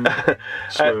 And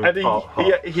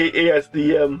he has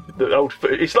the old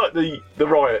footage. It's like the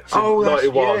riots in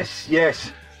 91.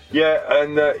 Yes. Yeah,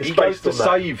 and he goes to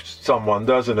save someone,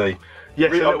 doesn't he?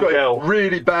 Yes, I've got a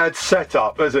really bad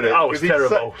setup, isn't it? Oh, it's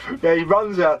terrible. He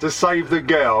runs out to save the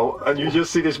girl, and you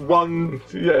just see this one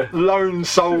lone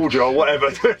soldier or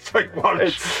whatever take one.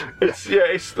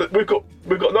 We've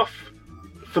got enough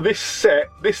for this set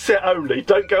only.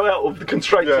 Don't go out of the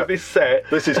constraints of this set.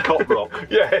 This is cop rock.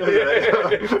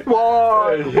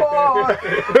 Why?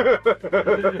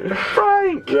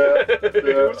 Frank.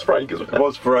 It was Frank as well. It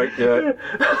was Frank. Yeah.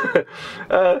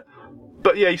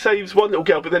 But he saves one little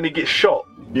girl, but then he gets shot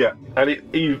Yeah. And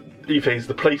he thinks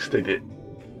the police did it.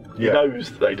 He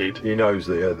knows they did. He knows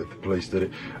that the police did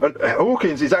it. And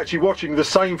Hawkins is actually watching the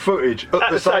same footage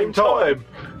at the same time.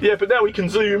 Yeah, but now he can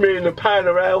zoom in and pan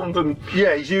around and...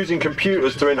 Yeah, he's using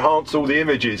computers to enhance all the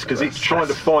images because he's trying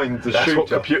to find the That's shooter. what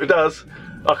computer does.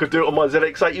 I could do it on my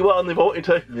ZX81 if I wanted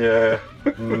to. Yeah.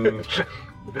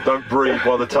 Don't breathe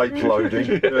while the tape's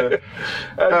loading. Yeah.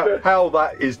 How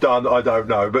that is done, I don't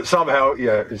know. But somehow,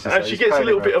 yeah. And she gets a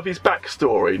little bit of his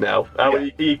backstory now. How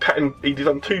he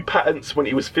done 2 patents when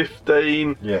he was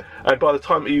 15. Yeah. And by the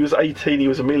time he was 18, he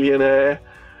was a millionaire.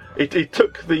 It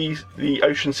took the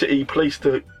Ocean City police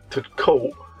to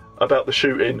court about the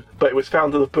shooting, but it was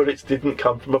found that the bullets didn't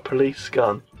come from a police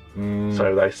gun.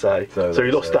 So they say. So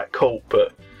he lost that court,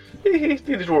 but he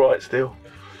did all right still.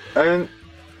 And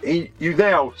you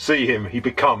now see him. He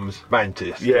becomes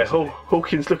Mantis. Yeah,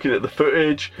 Hawkins looking at the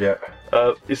footage. Yeah.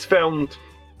 He's found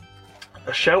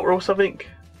a shelter or something.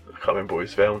 I can't remember what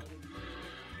he's found.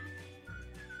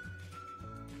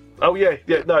 Oh yeah.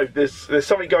 No, there's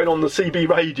something going on the CB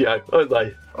radio, aren't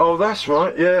they? Oh, that's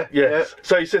right. Yeah. Yes.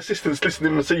 So his assistant's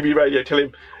listening to the CB radio, tell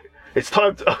him it's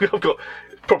time to. I've got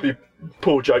probably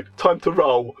poor joke. Time to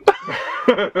roll.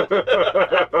 Because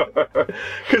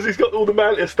he's got all the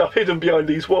Mantis stuff hidden behind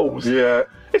these walls. Yeah.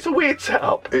 It's a weird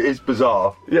setup. It is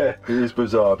bizarre. Yeah. It is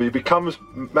bizarre. But he becomes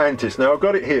Mantis. Now, I've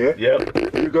got it here. Yeah.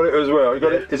 You've got it as well. You've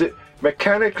got it. Is it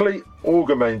mechanically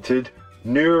augmented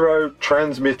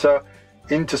neurotransmitter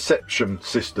interception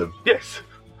system? Yes.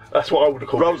 That's what I would have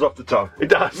called Rolls off the tongue. It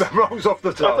does. Rolls off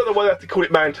the tongue. I don't know why they have to call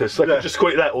it Mantis. They could just call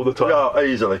it that all the time. Yeah,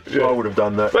 easily. Yeah. I would have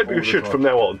done that. Maybe we should from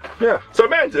now on. Yeah. So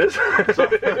Mantis,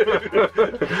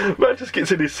 Mantis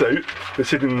gets in his suit,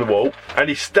 that's hidden in the wall, and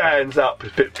he stands up.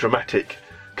 It's a bit dramatic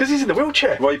because he's in the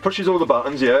wheelchair. Well, he pushes all the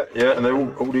buttons, yeah, and they're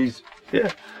all these.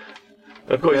 Yeah.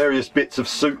 Various bits of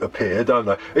suit appear, don't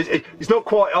they? It's not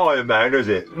quite Iron Man, is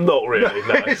it? Not really,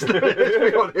 no. Let's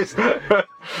be honest.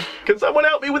 Can someone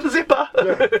help me with the zipper?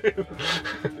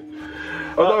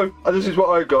 Although, this is what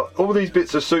I got. All these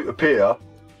bits of suit appear,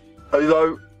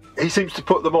 although he seems to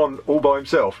put them on all by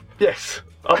himself. Yes.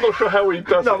 I'm not sure how he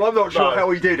does it. No, I'm not sure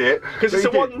how he did it. Because it's a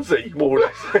onesie, more or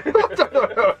less. I don't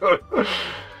know.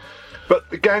 But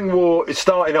the gang war is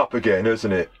starting up again,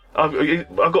 isn't it?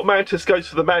 I've got Mantis goes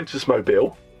for the Mantis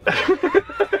mobile.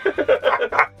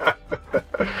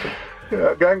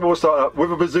 Yeah, gang war starting up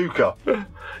with a bazooka.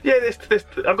 Yeah,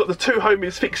 I've got the 2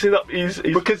 homies fixing up his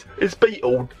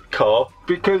Beetle car.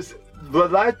 Because the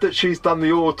lad that she's done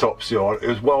the autopsy on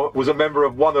was a member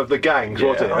of one of the gangs,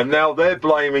 wasn't it? And now they're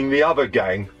blaming the other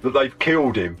gang that they've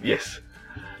killed him. Yes.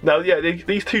 Now, yeah,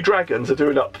 these 2 dragons are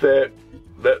doing up their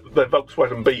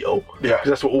Volkswagen Beetle. Yeah. Because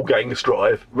that's what all gangs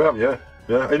drive. Well, yeah.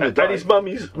 Yeah, in the day. And his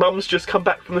mum's just come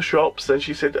back from the shops, and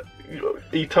she said,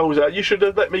 he tells her, you should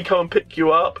have let me come and pick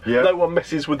you up. Yeah. No one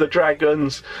messes with the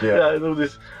dragons. Yeah. And all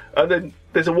this. And then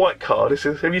there's a white card. It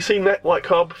says, have you seen that white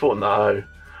card before? No.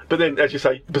 But then, as you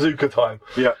say, bazooka time.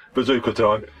 Yeah, bazooka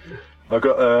time. I've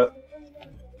got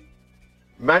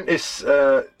Mantis.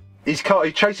 He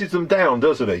chases them down,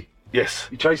 doesn't he? Yes.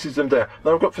 He chases them down.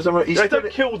 No, I've got for some reason. They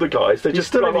don't kill the guys. They he's just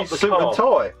still blow in up his the suit car. and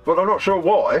tie, but I'm not sure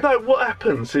why. No, what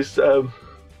happens is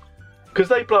because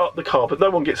they blow up the car, but no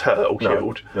one gets hurt or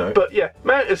killed. No. But yeah,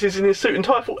 Mantis is in his suit and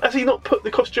tie. Has he not put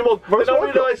the costume on? Well, then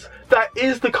I realise that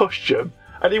is the costume,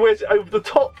 and he wears it over the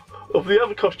top of the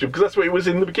other costume because that's what it was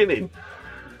in the beginning.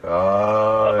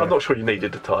 I'm not sure you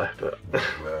needed a tie, but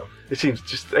it seems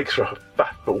just extra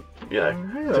faffle,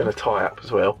 doing a tie up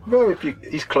as well. Well,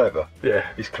 he's clever. Yeah.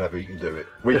 He's clever, he can do it.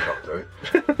 We can't do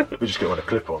it. We just get on a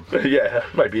clip on. Yeah,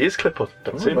 maybe he is clip on.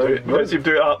 Don't see him do it. We don't see him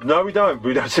do it up. No, we don't.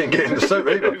 We don't see him get in the suit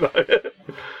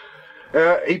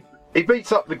either. He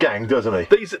beats up the gang, doesn't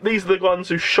he? These are the ones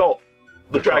who shot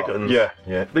the dragons. Yeah.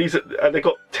 And they've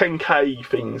got 10k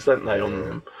things, don't they, on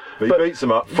them? But he beats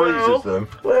them up, freezes them.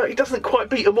 Well, he doesn't quite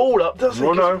beat them all up, does he?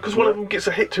 Well, no. Because one of them gets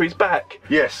a hit to his back.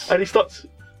 Yes. And he starts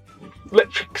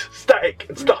electric static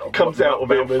and stuff comes out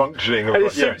of him. Malfunctioning. And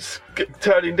his suit's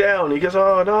turning down. He goes,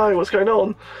 oh no, what's going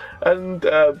on? And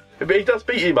but he does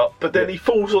beat him up, but then he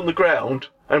falls on the ground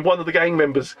and one of the gang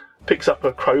members picks up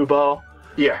a crowbar.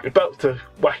 Yeah. About to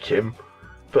whack him,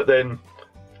 but then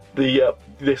the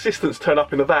assistants turn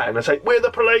up in a van and say, we're the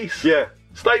police. Yeah.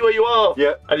 Stay where you are.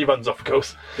 Yeah. And he runs off, of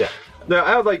course. Yeah. Now,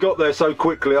 how they got there so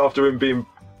quickly after him being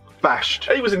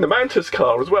bashed? He was in the Mantis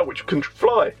car as well, which can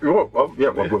fly. Well,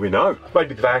 we know.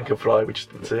 Maybe the van can fly, we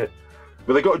just didn't see it.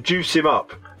 But they got to juice him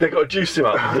up. They got to juice him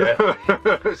up, yeah.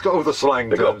 It's got all the slang.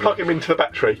 They got to plug him into the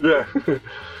battery. Yeah.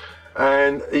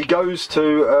 And he goes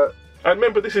to... and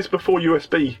remember, this is before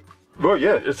USB. Well,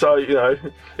 yeah. So,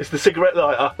 it's the cigarette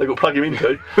lighter they've got to plug him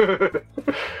into.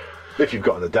 If you've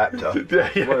got an adapter.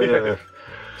 Yeah. Well, yeah.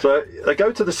 So they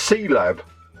go to the C lab.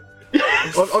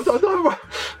 Yes. I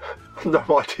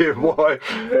no idea why.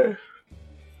 Yeah.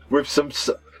 With some,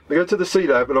 they go to the C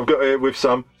lab, and I've got here with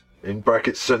some, in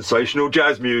brackets, sensational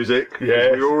jazz music.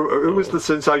 Yes. Who was the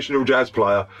sensational jazz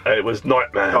player? It was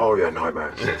Nightman. Oh yeah,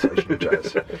 Nightman, sensational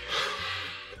jazz.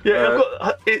 Yeah,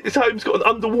 his home's got an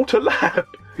underwater lab.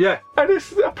 Yeah. And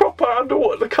it's a proper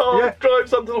underwater. The car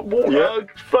drives under the water,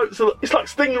 floats. It's like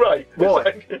Stingray.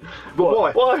 Why?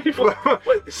 Why? Why?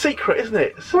 Well, it's secret, isn't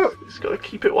it? It's got to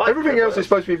keep it white. Everything else is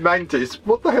supposed to be Mantis.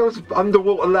 What the hell's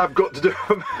underwater lab got to do?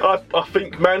 I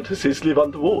think mantises live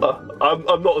underwater.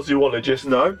 I'm not a zoologist.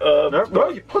 No. No,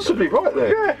 you're possibly right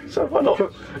there. Yeah, so why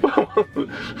not?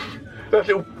 That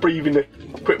little breathing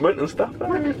equipment and stuff.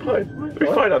 It'll be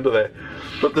fine under there.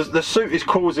 But the suit is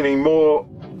causing him more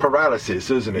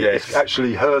paralysis, isn't it? Yes. It's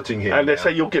actually hurting him. And they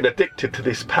say you're getting addicted to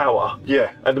this power.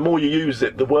 Yeah. And the more you use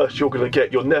it, the worse you're going to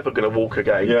get. You're never going to walk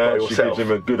again by Yeah, she yourself. gives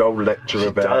him a good old lecture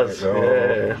about does,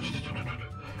 it.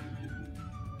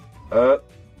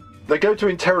 They go to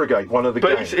interrogate one of the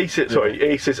But gangs. he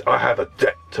says, I have a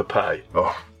debt to pay.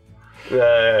 Oh.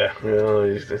 Yeah,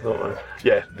 it's not.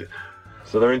 Yeah.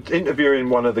 So they're interviewing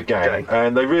one of the gang,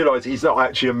 and they realise he's not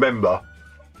actually a member.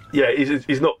 Yeah,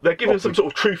 he's not. They're giving him some sort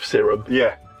of truth serum.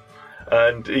 Yeah.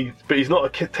 But he's not a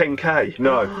 10k.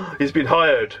 No. He's been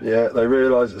hired. Yeah, they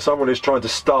realise that someone is trying to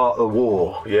start a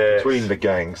war between the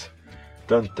gangs.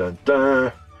 Dun dun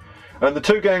dun. And the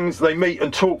two gangs, they meet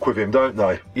and talk with him, don't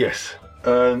they? Yes.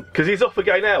 Because he's off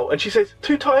again out, and she says,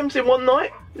 2 times in one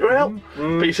night you're out.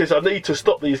 But he says, I need to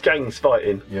stop these gangs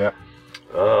fighting. Yeah.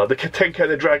 The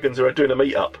 10k dragons are doing a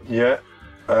meet up. Yeah.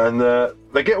 And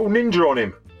they get all ninja on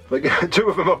him. Two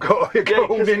of them have got all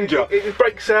ninja. It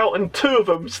breaks out, and 2 of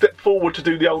them step forward to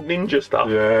do the old ninja stuff.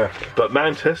 Yeah. But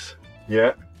Mantis,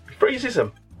 yeah, freezes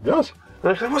them. Does.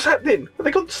 And they're like, what's happening? Have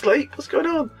they gone to sleep? What's going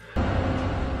on?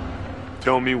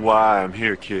 Tell me why I'm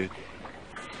here, kid.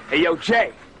 Hey, yo,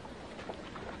 Jay.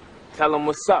 Tell him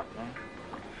what's up, man.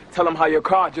 Tell him how your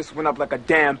car just went up like a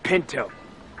damn Pinto.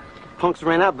 Punks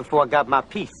ran out before I got my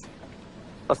piece.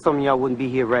 Or some of y'all wouldn't be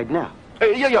here right now.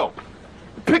 Hey, yo.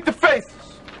 Pick the faces.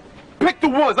 Pick the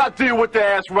ones. I'll deal with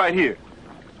their ass right here.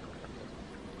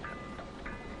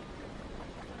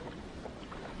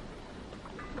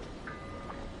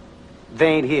 They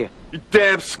ain't here. You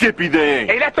damn Skippy, they ain't.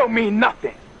 Hey, that don't mean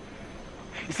nothing.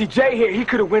 You see, Jay here, he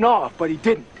could have went off, but he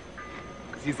didn't.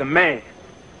 Because he's a man.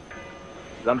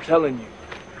 'Cause I'm telling you,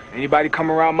 anybody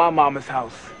come around my mama's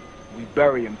house, we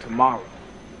bury him tomorrow.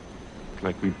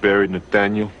 Like we buried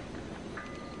Nathaniel?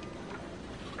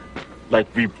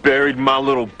 Like we buried my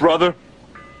little brother?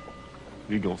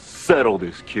 We gonna settle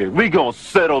this, kid. We gonna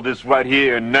settle this right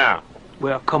here and now.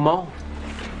 Well, come on.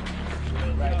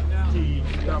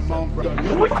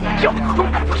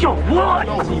 Yo, what?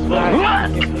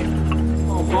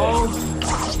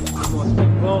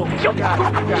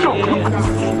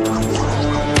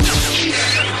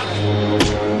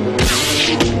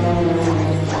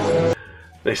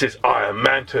 He says, I am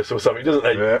Mantis or something, doesn't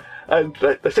they? Yeah. And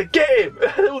they say, get him!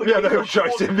 Yeah, they all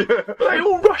chase him, yeah. They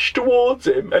all rush towards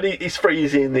him, and he's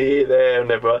freezing here, there, and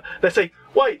everywhere. They say,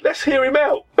 wait, let's hear him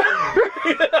out.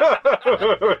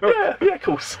 yeah, of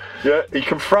course. Yeah, he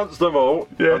confronts them all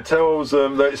and tells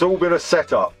them that it's all been a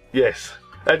setup. Yes.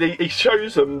 And he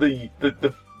shows them the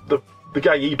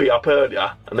gang he beat up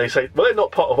earlier, and they say, well, they're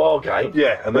not part of our gang.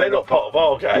 Yeah, and they're not part of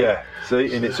our gang. Yeah,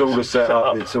 see, and it's all a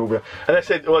setup. It's all. And they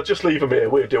said, well, just leave them here,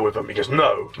 we'll deal with them. He goes,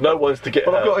 no one's to get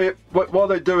But hurt. I've got here, while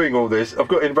they're doing all this, I've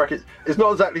got in brackets, it's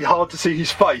not exactly hard to see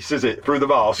his face, is it, through the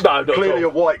mask? No, not Clearly at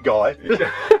all. a white guy.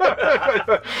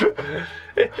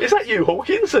 Is that you,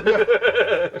 Hawkins?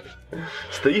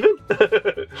 Stephen?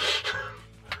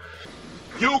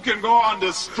 You can go on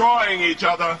destroying each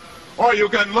other, or you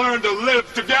can learn to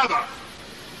live together.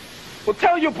 Well,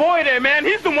 tell your boy there, man.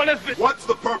 He's the one that's been... What's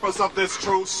the purpose of this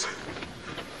truce?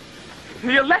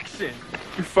 The election.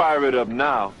 You fire it up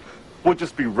now, we'll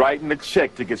just be writing a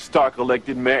check to get Stark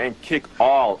elected mayor and kick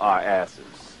all our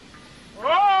asses.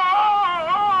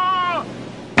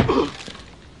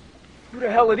 Who the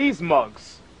hell are these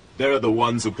mugs? They're the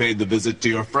ones who paid the visit to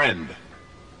your friend.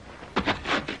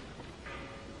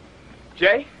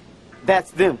 Jay? That's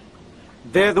them.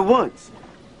 They're the ones.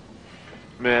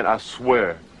 Man, I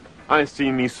swear, I ain't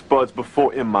seen these spuds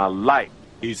before in my life.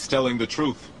 He's telling the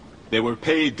truth. They were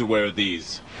paid to wear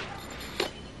these.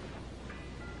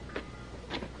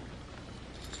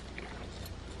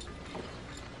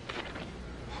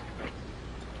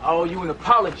 I owe you an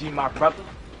apology, my brother.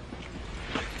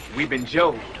 We've been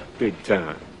joked. Big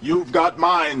time. You've got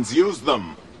minds, use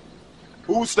them.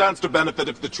 Who stands to benefit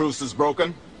if the truce is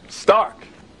broken? Stark.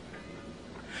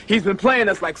 He's been playing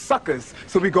us like suckers,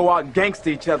 so we go out and gangster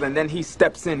each other, and then he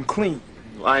steps in clean.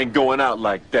 I ain't going out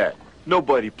like that.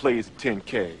 Nobody plays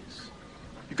 10Ks.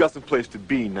 You got some place to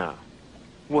be now.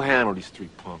 We'll handle these 3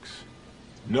 punks.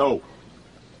 No.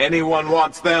 Anyone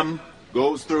wants them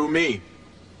goes through me.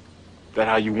 That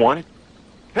how you want it?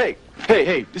 Hey,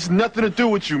 this has nothing to do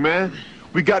with you, man.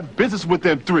 We got business with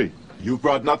them 3. You've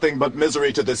brought nothing but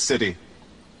misery to this city.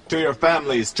 To your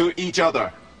families, to each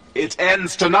other. It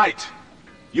ends tonight.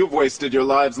 You've wasted your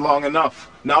lives long enough.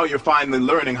 Now you're finally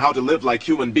learning how to live like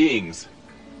human beings.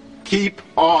 Keep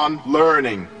on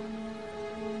learning.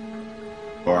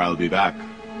 Or I'll be back.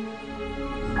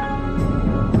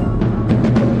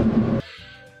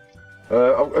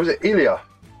 Was it Ilya?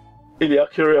 Ilya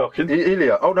Kuryakin.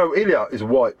 Ilya. Oh no, Ilya is a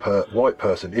white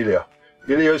person. Ilya.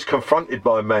 Ilya's confronted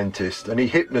by Mantis and he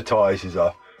hypnotizes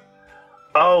her.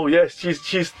 Oh yes,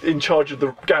 she's in charge of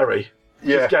the Gary.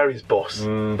 Yeah. She's Gary's boss.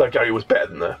 Though Gary was better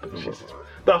than her.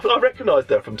 But I recognised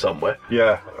her from somewhere.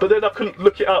 Yeah. But then I couldn't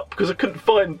look it up because I couldn't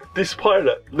find this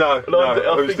pilot. No,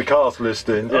 who's the cast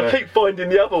listing? Yeah. I keep finding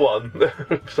the other one.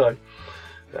 So,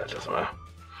 that doesn't matter.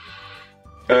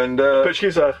 And, but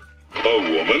she's a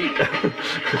woman.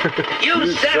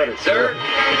 You said it, sir.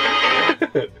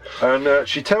 And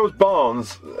she tells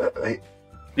Barnes...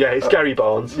 yeah, it's Gary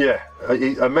Barnes. Yeah,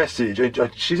 a message.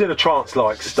 She's in a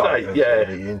trance-like state. Yeah.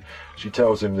 And she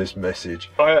tells him this message.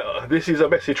 This is a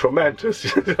message from Mantis.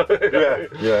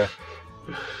 Yeah.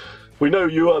 We know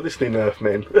you are listening,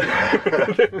 Earthmen.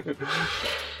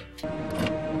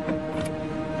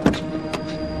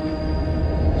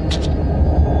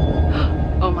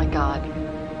 Oh my God.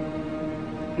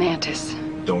 Mantis.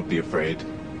 Don't be afraid.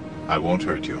 I won't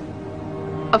hurt you.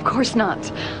 Of course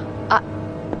not.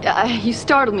 You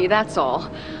startled me, that's all.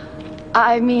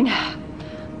 I mean,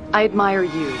 I admire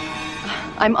you.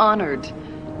 I'm honored.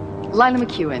 Lila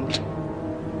McEwen.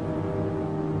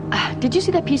 Did you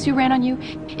see that piece we ran on you?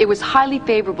 It was highly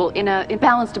favorable in a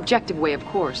balanced, objective way, of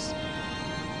course.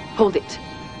 Hold it.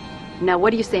 Now,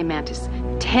 what do you say, Mantis?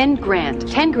 10 grand.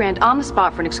 10 grand on the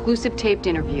spot for an exclusive taped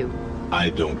interview. I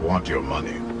don't want your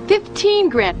money. 15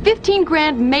 grand. 15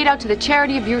 grand made out to the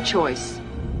charity of your choice.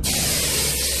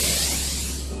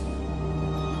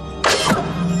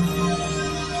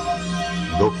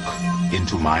 Look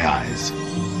into my eyes.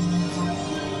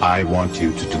 I want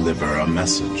you to deliver a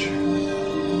message.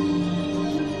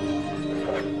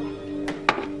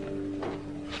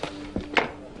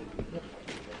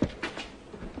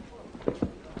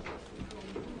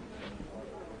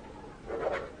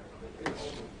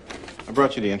 I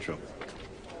brought you the intro.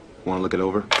 Want to look it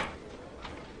over?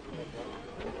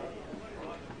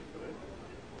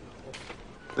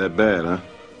 That bad, huh?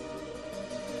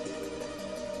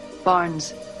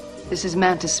 Barnes, this is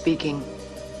Mantis speaking.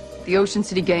 The Ocean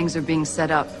City gangs are being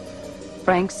set up.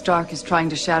 Frank Stark is trying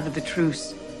to shatter the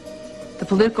truce. The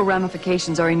political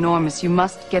ramifications are enormous. You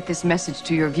must get this message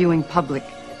to your viewing public.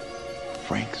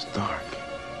 Frank Stark.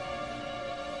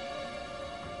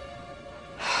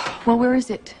 Well, where is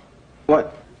it?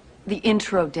 What? The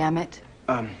intro, damn it.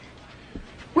 Where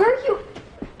are you?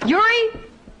 Yuri?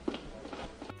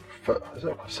 Is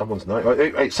that someone's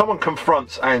name? Someone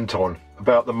confronts Anton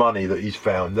about the money that he's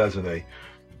found, doesn't he?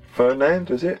 Fernand,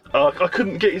 is it? I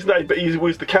couldn't get his name, but he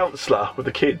was the counsellor with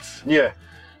the kids. Yeah.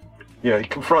 Yeah, he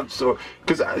confronts...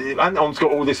 Because Anton's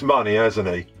got all this money, hasn't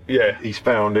he? Yeah. He's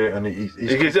found it, and he's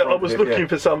Because I was looking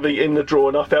for something in the drawer,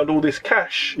 and I found all this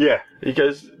cash. Yeah. He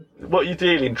goes, what are you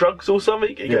dealing, drugs or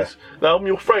something? He goes, no, I'm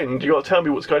your friend, you got to tell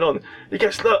me what's going on. He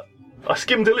goes, look, I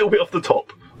skimmed a little bit off the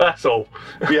top, that's all.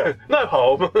 Yeah. No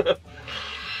harm.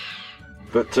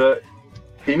 But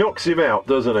he knocks him out,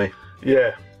 doesn't he?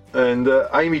 Yeah. And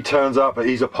Amy turns up at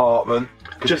his apartment.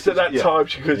 Just at that time,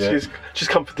 she's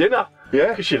come for dinner. Yeah.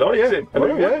 Because she likes him.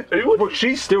 Well,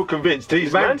 she's still convinced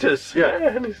he's Mantis.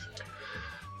 Yeah.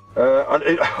 And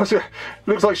it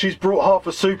looks like she's brought half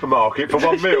a supermarket for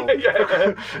one meal.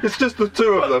 It's just the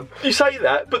two of them. You say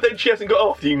that, but then she hasn't got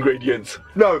half the ingredients.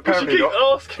 No, apparently she keeps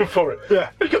asking for it.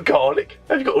 Yeah. Have you got garlic?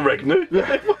 Have you got oregano?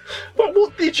 Yeah.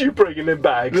 What did you bring in them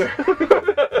bags?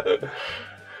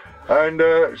 And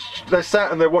they're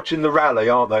sat and they're watching the rally,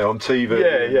 aren't they, on TV?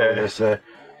 Yeah.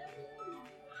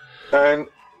 And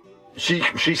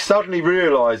she suddenly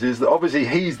realises that obviously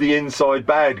he's the inside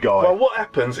bad guy. Well, what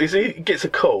happens is he gets a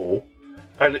call,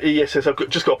 and he says, "I've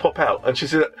just got to pop out." And he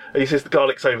says, "The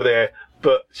garlic's over there."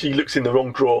 But she looks in the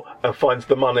wrong drawer and finds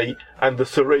the money and the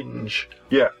syringe.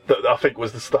 Yeah. That I think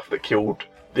was the stuff that killed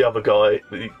the other guy,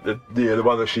 the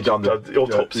one that she done the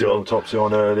autopsy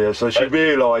on earlier. So she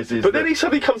realises. But then he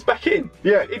suddenly comes back in.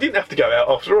 Yeah, he didn't have to go out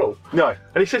after all. No,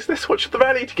 and he says, "Let's watch the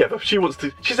rally together." She wants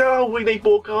to. She says, "Oh, we need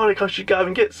more garlic. I should go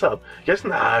and get some." He goes,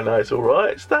 "No, it's all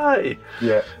right. Stay."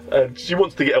 Yeah, and she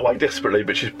wants to get away desperately,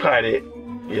 but she's playing it.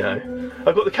 You know,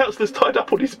 I've got the counsellor's tied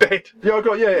up on his bed. Yeah,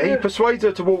 he persuades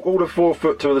her to walk all of 4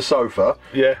 foot to the sofa.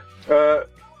 Yeah.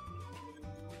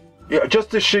 Yeah,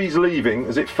 just as she's leaving,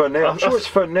 is it Fernell? I'm sure it's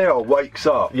Fernell wakes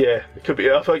up. Yeah, it could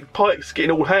be. I think Pike's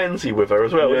getting all handsy with her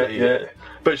as well, isn't he? Yeah.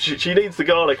 But she needs the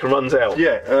garlic and runs out.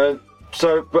 Yeah,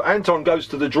 but Anton goes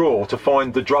to the drawer to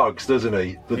find the drugs, doesn't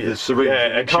he? The syringe.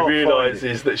 Yeah, and she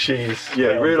realises that she's...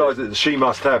 Yeah, he realises that she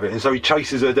must have it, and so he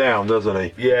chases her down, doesn't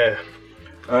he? Yeah.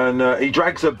 And he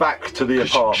drags her back to the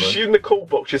apartment. She's in the call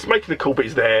box, she's making the call, but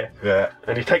he's there. Yeah.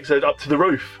 And he takes her up to the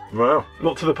roof. Well.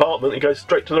 Not to the apartment, he goes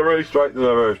straight to the roof. Straight to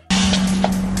the roof.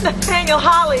 Nathaniel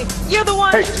Holly, you're the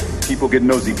one. Hey, people get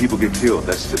nosy, people get killed.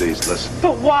 That's today's lesson.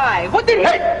 But why? What did he...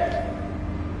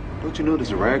 Don't you know there's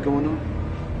a riot going on?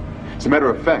 As a matter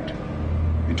of fact,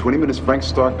 in 20 minutes, Frank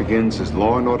Stark begins his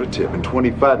law and order tip. In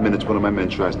 25 minutes, one of my men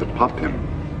tries to pop him.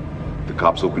 The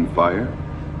cops open fire.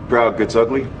 Crowd gets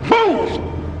ugly. Boom!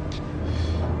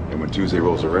 And when Tuesday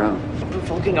rolls around...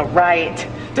 Provoking a riot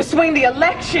to swing the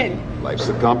election. Life's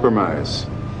a compromise.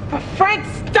 For Frank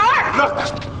Stark!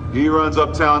 Look! He runs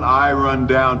uptown, I run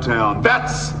downtown.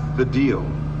 That's the deal.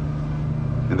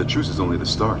 And the truce is only the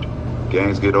start.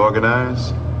 Gangs get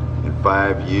organized. In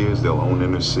 5 years, they'll own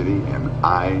inner city, and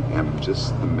I am just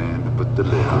the man to put the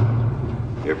lid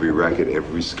on. Every racket,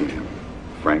 every scam,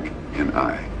 Frank and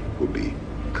I will be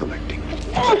collecting.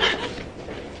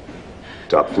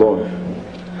 Top floor.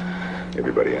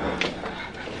 Everybody out.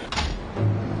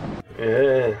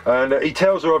 Yeah. And he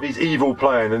tells her of his evil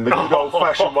plan in the good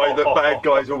old-fashioned way that bad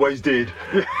guys always did.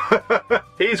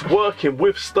 He's working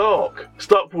with Stark.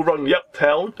 Stark will run the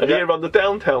uptown, and he'll run the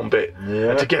downtown bit. Yeah.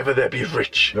 And together they'll be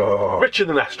rich. Richer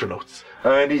than astronauts.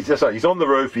 And he's on the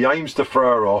roof, he aims to throw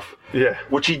her off. Yeah.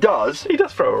 Which he does. He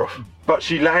does throw her off. But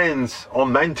she lands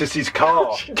on Mantis's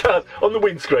car. She does, on the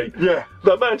windscreen. Yeah.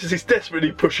 The Mantis is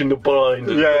desperately pushing the blind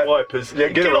and the wipers. Yeah,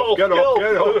 get off.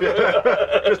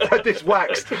 Yeah. Just had this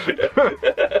waxed.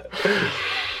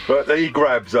 But he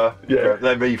grabs her. Yeah.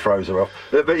 Then he throws her off.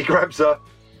 But he grabs her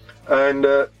and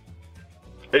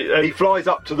he flies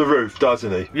up to the roof,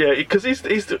 doesn't he? Yeah, because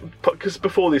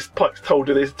before this, Pike's told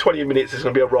her there's 20 minutes there's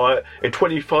going to be a riot. In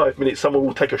 25 minutes, someone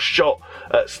will take a shot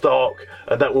at Stark,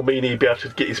 and that will mean he'll be able to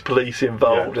get his police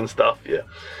involved and stuff. Yeah,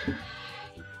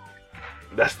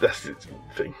 that's the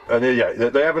thing. And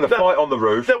they're having a fight on the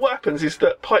roof. Then what happens is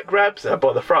that Pike grabs her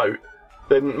by the throat,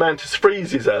 then Mantis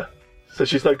freezes her, so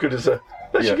she's no good as a.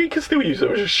 He can still use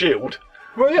her as a shield.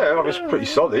 Well, yeah, I was pretty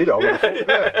solid. I would have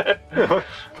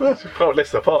thought, Well,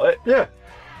 let's fight. Yeah.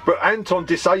 But Anton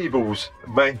disables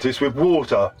Mantis with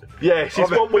water. Yes, it's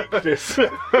one weakness.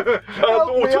 Water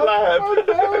lamp.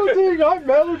 I'm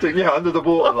melting. Yeah, under the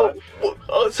water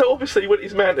lamp. So obviously when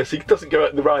he's Mantis, he doesn't go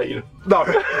out in the rain. No.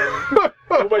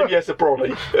 Or maybe he has a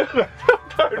brolly.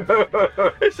 I don't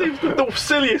know. It seems the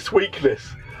silliest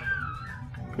weakness.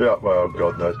 Yeah, well,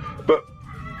 God knows. But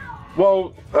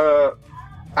while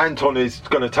Anton is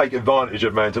going to take advantage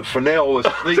of Mantis, Fernell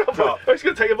has sneaked up. He's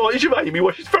going to take advantage of Amy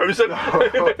while she's frozen.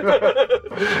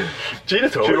 Gina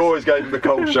Torres. She always gave him the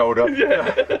cold shoulder. Yeah.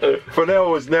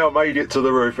 Fernell has now made it to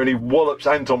the roof and he wallops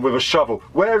Anton with a shovel.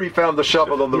 Where he found the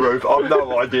shovel on the roof, I've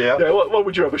no idea. Yeah, why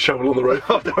would you have a shovel on the roof?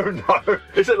 I don't know.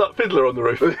 Is it like Fiddler on the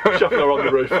roof? Shuffler on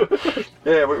the roof?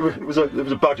 Yeah, it was a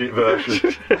budget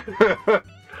version.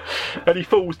 And he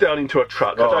falls down into a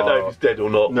truck. I don't know if he's dead or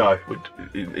not. No.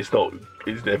 It's not.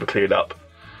 It's never cleared up.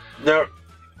 Now,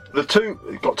 the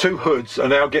two hoods are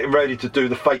now getting ready to do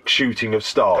the fake shooting of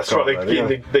Stark. That's right.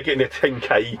 They're getting their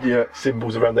 10k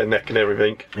symbols around their neck and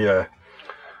everything. Yeah.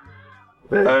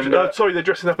 Sorry, they're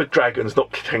dressing up as dragons,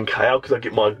 not 10k, because I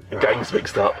get my gangs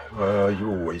mixed up. Well, you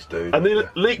always do. And the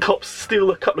elite cops steal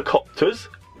a couple of copters.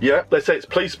 Yeah. They say it's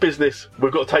police business.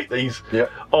 We've got to take these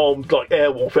armed like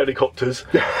Airwolf helicopters.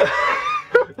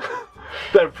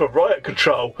 They're for riot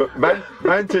control. But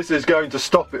Mantis is going to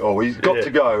stop it all. He's got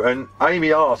to go. And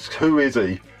Amy asks, who is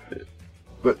he?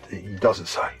 But he doesn't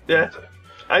say. Yeah.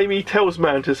 Amy tells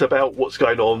Mantis about what's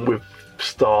going on with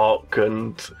Stark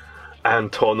and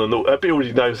Anton and all. He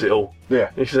already knows it all.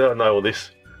 Yeah. And she says, I know all this.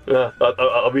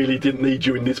 I really didn't need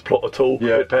you in this plot at all.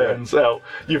 It pans out.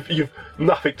 You've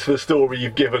nothing to the story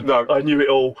you've given. No. I knew it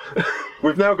all.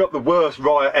 We've now got the worst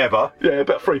riot ever. Yeah,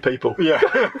 about 3 people. Yeah.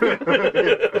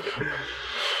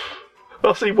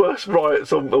 I'll see worse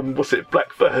riots on what's it,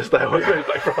 Black Thursday or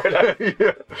Black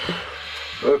Friday.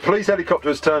 A police helicopter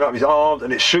has turned up, he's armed,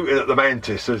 and it's shooting at the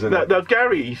Mantis, isn't it? Now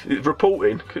Gary is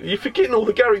reporting. You're forgetting all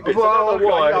the Gary bits. I don't know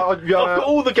why. I've got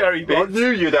all the Gary bits. I knew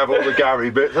you'd have all the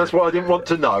Gary bits. That's why I didn't want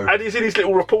to know. And he's in his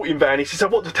little reporting van. He says, I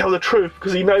want to tell the truth,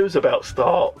 because he knows about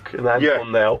Stark and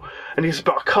Anton now. And he says,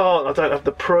 but I can't. I don't have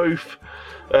the proof.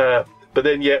 But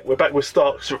then, we're back with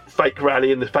Stark's fake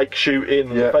rally and the fake shooting.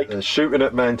 And the fake shooting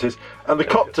at Mantis. And the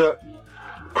copter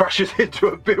crashes into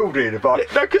a building.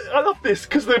 I love this,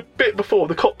 because the bit before,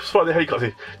 the cops fly the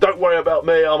helicopter. Don't worry about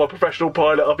me, I'm a professional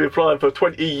pilot, I've been flying for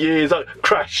 20 years.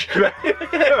 Crash.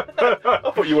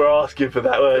 I thought you were asking for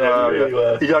that, weren't you? You really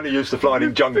were. He's only used to flying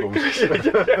in jungles.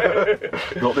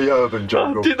 Not the urban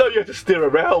jungle. I didn't know you had to steer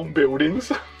around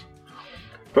buildings.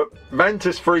 But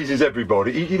Mantis freezes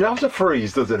everybody. He loves a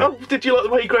freeze, doesn't he? Oh, did you like the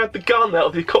way he grabbed the gun out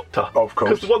of the copter? Of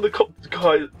course. Because one of the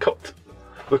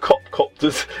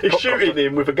copters is shooting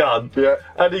him with a gun. Yeah.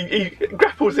 And he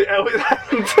grapples it out of his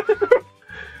hand.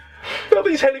 Now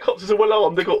these helicopters are well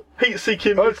armed. They've got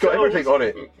heat-seeking missiles. It's got everything on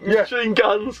it. Machine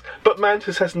guns. But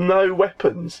Mantis has no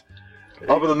weapons.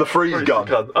 Other than the freeze gun.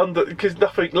 Because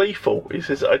nothing lethal. He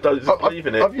says, I don't believe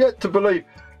in it. I've yet to believe.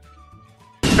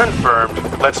 Confirmed.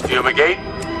 Let's fumigate.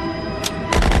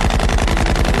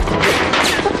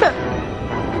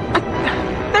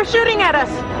 They're shooting at us.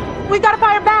 We gotta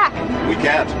fire back. We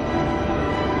can't.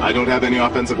 I don't have any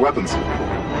offensive weapons.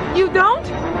 You don't?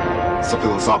 It's a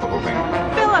philosophical thing.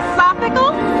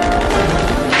 Philosophical?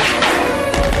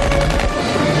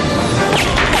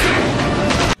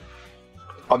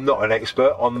 I'm not an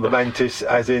expert on the Mantis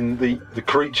as in the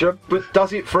creature, but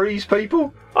does it freeze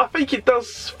people? I think it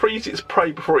does freeze its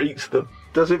prey before it eats them.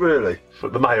 Does it really? For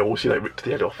the males, ripped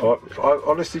the head off. I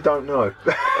honestly don't know.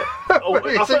 I don't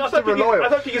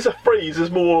think it's a freeze, it's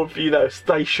more of,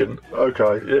 station.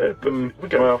 Okay. Yeah, but we'll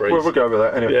go with freeze. We'll go with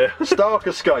that anyway. Yeah. Stark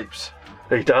escapes.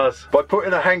 He does. By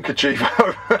putting a handkerchief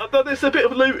over. There's a bit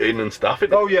of looting and stuff.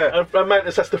 Oh, yeah. And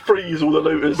Mantis has to freeze all the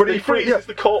looters. But he freezes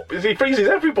the cop. He freezes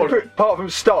everybody. Apart from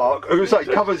Stark, who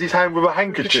covers his hand with a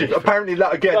handkerchief. Apparently,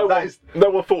 no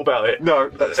one thought about it. No,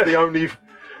 that's the only.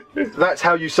 That's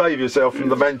how you save yourself from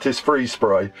the Mantis freeze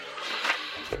spray.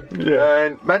 Yeah.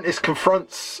 And Mantis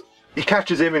he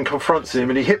catches him and confronts him,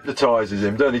 and he hypnotises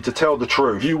him, doesn't he, to tell the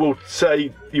truth. You would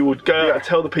go out and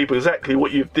tell the people exactly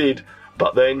what you did,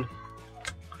 but then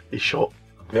he's shot.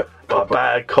 Yep. By a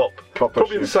bad cop.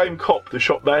 Probably the same cop that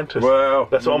shot Mantis. Well,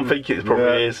 that's what I'm thinking it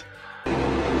probably is.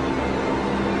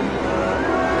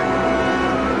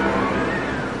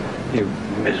 You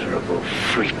miserable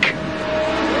freak.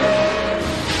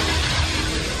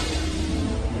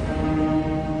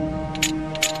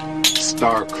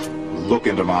 Stark, look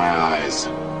into my eyes.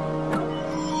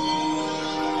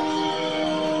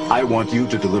 I want you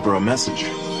to deliver a message.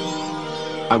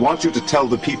 I want you to tell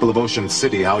the people of Ocean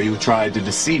City how you tried to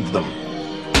deceive them.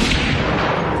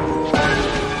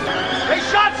 They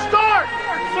shot Stark!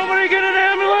 Somebody get an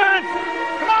ambulance!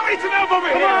 Come on, we need some help over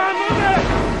here! Come on,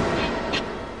 move it!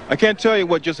 I can't tell you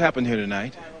what just happened here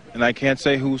tonight, and I can't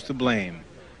say who's to blame.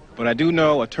 But I do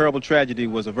know a terrible tragedy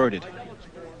was averted.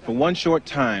 For one short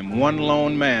time, one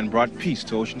lone man brought peace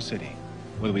to Ocean City,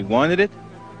 whether we wanted it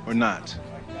or not.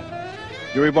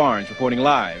 Yuri Barnes reporting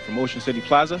live from Ocean City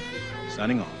Plaza,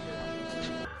 signing off.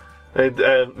 And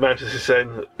Mantis is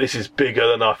saying, this is bigger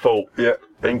than I thought. Yeah.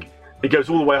 And he goes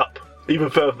all the way up,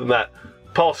 even further than that,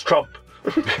 past Trump.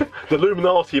 The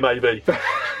Illuminati, maybe.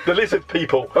 The lizard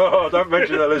people. Oh, don't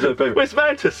mention the lizard people. Where's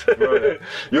Mantis? Right.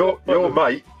 Your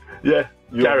mate. Yeah,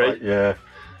 Gary. Mate, yeah.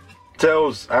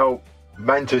 Tells how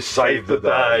Mantis saved the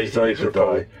day. Saved the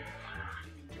day.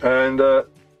 And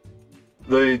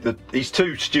these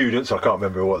two students, I can't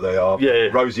remember what they are.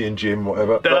 Yeah. Rosie and Jim,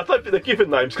 whatever. I don't think they're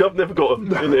given names because I've never got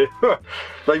them in here.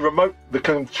 They remote the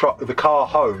car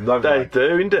home, don't they? They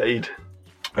do indeed.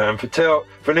 And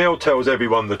Neil tells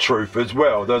everyone the truth as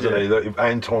well, doesn't he? That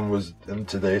Anton was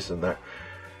into this and that.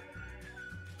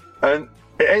 And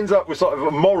it ends up with sort of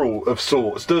a moral of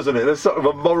sorts, doesn't it? There's sort of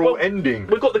a moral ending.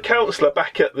 We've got the counsellor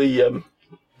back at the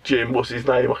gym. What's his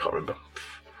name? I can't remember.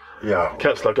 Yeah.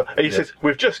 Counsellor. And he says,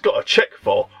 we've just got a cheque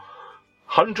for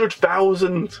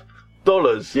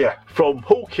 $100,000 from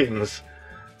Hawkins.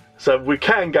 So we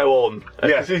can go on.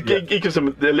 He gives them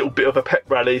a little bit of a pep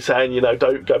rally saying,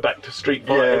 don't go back to street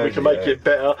fighting, we can make it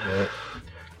better. Yeah.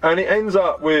 And it ends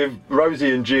up with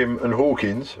Rosie and Jim and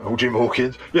Hawkins, Jim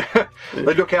Hawkins. Yeah,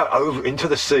 they look out over into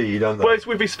the sea, don't they? Well, it's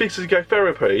with his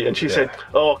physiotherapy, and she said,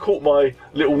 I caught my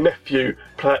little nephew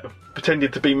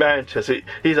pretending to be Mantis.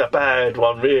 He's a bad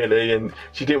one, really, and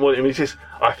she didn't want him. He says,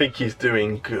 I think he's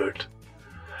doing good.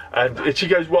 And she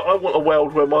goes, well, I want a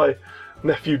world where my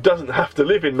nephew doesn't have to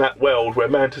live in that world where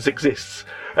Mantis exists.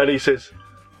 And he says,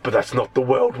 But that's not the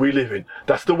world we live in.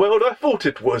 That's the world I thought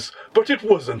it was, but it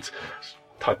wasn't.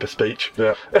 Type of speech.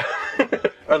 Yeah.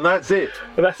 And that's it.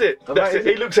 And that's it. And That's that it. is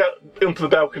He it. looks out onto the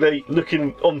balcony,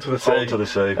 looking onto the sea. Onto the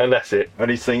sea. And that's it.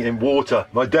 And he's thinking, water,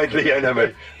 my deadly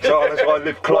enemy. So that's why I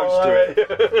live close to it.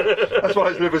 That's why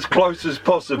I live as close as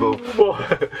possible.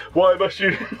 Why must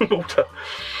you water?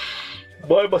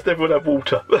 Why must everyone have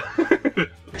water?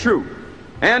 True.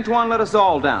 Antoine let us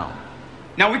all down.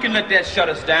 Now we can let that shut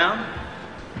us down.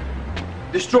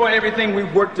 Destroy everything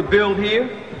we've worked to build here.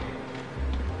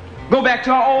 Go back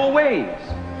to our old ways.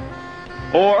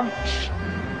 Or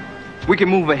we can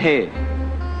move ahead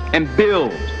and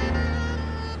build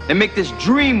and make this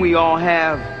dream we all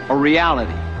have a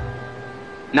reality.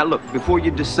 Now look, before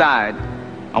you decide,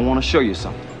 I want to show you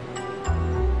something.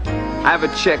 I have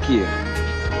a check here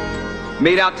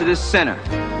made out to this center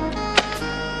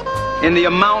in the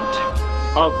amount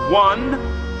of $100,000.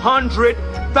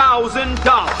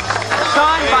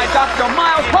 Signed by Dr.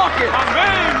 Miles Hawkins.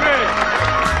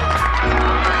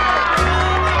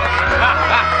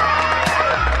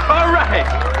 All right.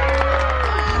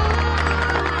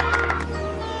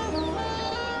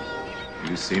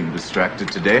 You seem distracted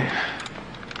today.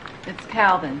 It's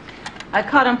Calvin. I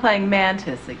caught him playing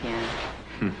Mantis again.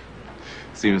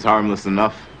 Seems harmless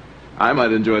enough. I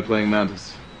might enjoy playing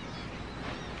Mantis.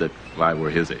 If I were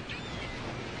his age.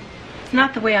 It's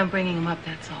not the way I'm bringing him up,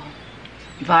 that's all.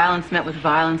 Violence met with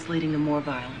violence leading to more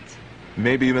violence.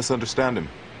 Maybe you misunderstand him.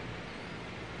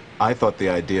 I thought the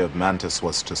idea of Mantis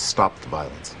was to stop the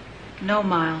violence. No,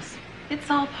 Miles. It's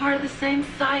all part of the same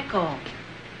cycle.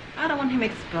 I don't want him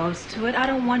exposed to it. I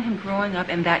don't want him growing up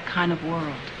in that kind of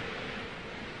world.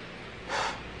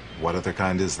 What other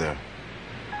kind is there?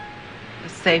 A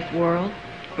safe world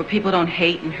where people don't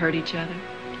hate and hurt each other.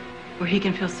 Where he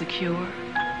can feel secure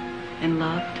and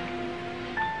loved.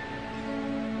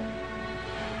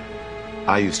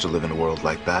 I used to live in a world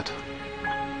like that.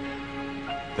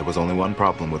 There was only one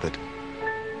problem with it.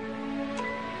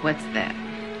 What's that?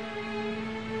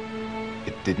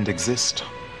 It didn't exist.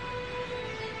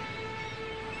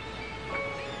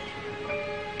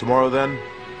 Tomorrow, then?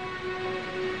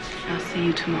 I'll see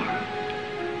you tomorrow.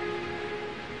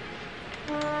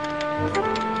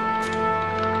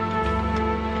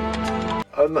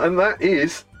 And that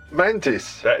is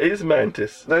Mantis. That is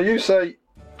Mantis. Now you say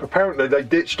apparently they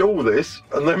ditched all this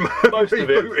and then Most of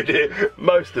rebooted it.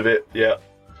 Most of it, yeah.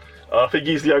 I think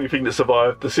he's the only thing that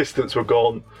survived. The assistants were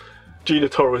gone. Gina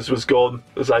Torres was gone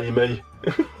as Amy.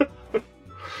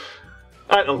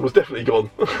 Anton was definitely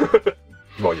gone.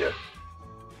 Well, yeah.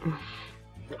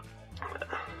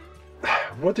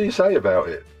 What do you say about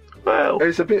it? Well,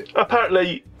 it's a bit.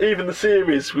 Apparently, even the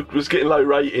series was getting low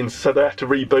ratings, so they had to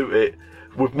reboot it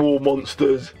with more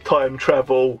monsters, time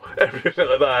travel, everything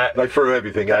like that. They threw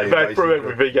everything at it. They threw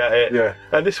everything at it. Yeah.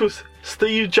 And this was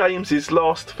Steve James's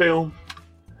last film.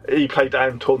 He played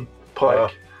Anton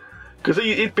Pike. Because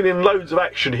he'd been in loads of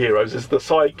action heroes as the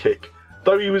sidekick.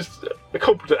 Though he was a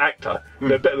competent actor, you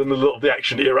know, better than a lot of the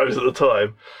action heroes at the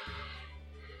time.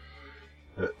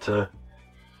 But,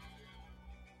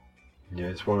 yeah,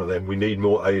 it's one of them. We need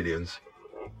more aliens.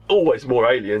 Always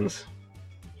more aliens.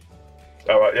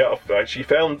 Alright, yeah, I've actually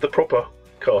found the proper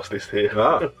cast list here.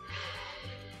 But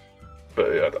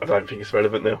I don't think it's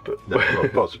relevant now. But No, well,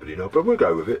 possibly not, but we'll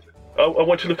go with it. I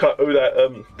want to look up who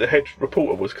that the head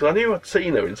reporter was, because I knew I'd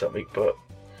seen her in something, but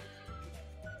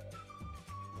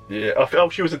yeah,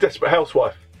 she was a Desperate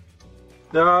Housewife.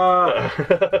 No.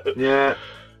 Yeah.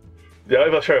 Yeah,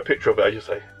 if I show a picture of it, I just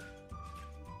say.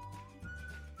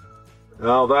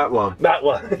 Oh, that one. That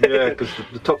one. Yeah, because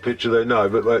the top picture there, no,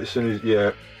 but like, as soon as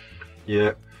yeah.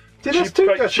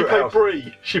 She played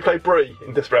Bree. She played Bree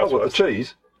in Desperate Housewives. Oh, what, the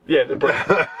cheese? Yeah, the Bree.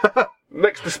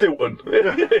 Next to Stilton.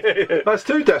 That's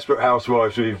two Desperate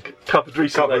Housewives we've covered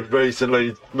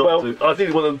recently. Not I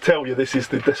didn't want to tell you this is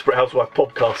the Desperate Housewife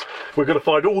podcast. We're going to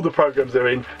find all the programmes they're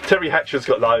in. Terry Hatcher's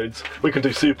got loads. We can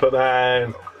do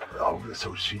Superman. Oh, that's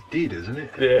all she did, isn't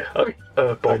it?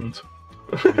 Yeah. Bond.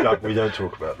 We don't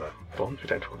talk about that. Bond. We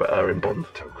don't talk about her in Bond.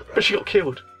 But she got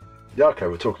killed. Yeah, okay,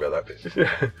 we'll talk about that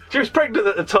bit. She was pregnant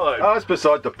at the time. Oh, that's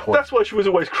beside the point. That's why she was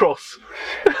always cross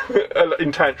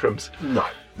in tantrums. No,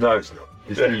 it's not.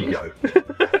 It's ego.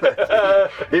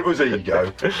 It was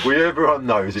ego. Everyone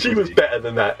knows it. She was better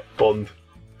than that, Bond.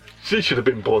 She should have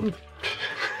been Bond.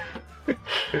 It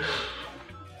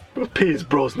was Piers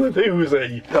Brosnan. Who was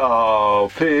he? Oh,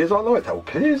 Piers. I liked old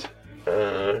Piers.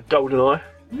 GoldenEye.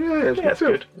 Yeah, that's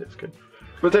good. That's good.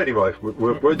 But anyway,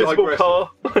 we're Invisible digressing.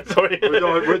 car. Sorry.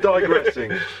 We're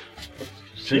digressing.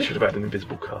 She should have had an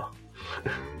invisible car.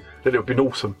 Then it would have been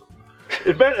awesome.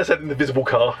 If Mantis had an invisible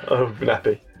car, I would have been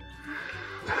happy.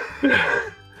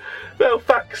 Well,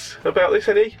 facts about this,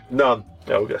 any? None.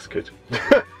 Oh, that's good.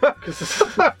 Because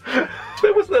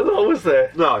there wasn't a lot, was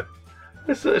there? No.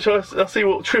 I'll see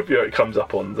what trivia it comes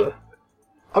up on.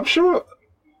 I'm sure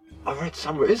I read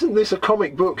somewhere. Isn't this a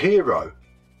comic book hero?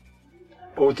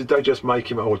 Or did they just make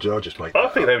him? Or did I just make? I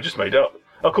think they were just made up.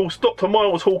 Of course, Dr.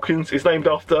 Miles Hawkins is named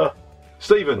after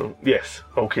Stephen. Yes,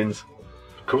 Hawkins.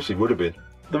 Of course, he would have been.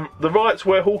 The riots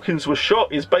where Hawkins was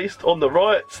shot is based on the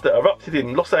riots that erupted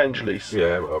in Los Angeles.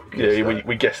 Yeah, well,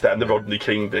 we guessed that, and the Rodney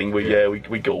King thing. We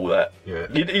got all that. Yeah.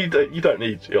 You don't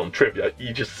need it on trivia.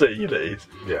 You just see that it's.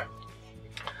 Yeah.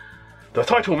 The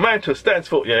title Manta stands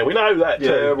for. Yeah, we know that too.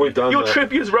 Yeah, we've done Your that.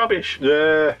 trivia's rubbish.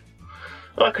 Yeah.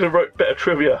 I could have wrote better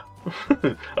trivia.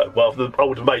 Well, I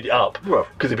would have made it up. Well,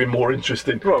 because it'd been more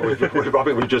interesting. Well, I think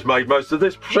we've just made most of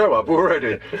this show up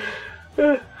already.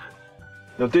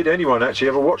 Now, did anyone actually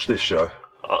ever watch this show?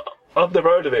 I've never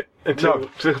heard of it until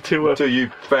you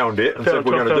found it and said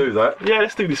we're going to do that. Yeah,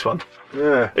 let's do this one.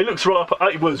 Yeah. It looks right up.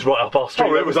 It was right up our street.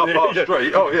 Oh, it was up our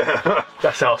street. Oh, yeah.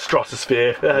 That's our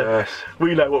stratosphere. Yes.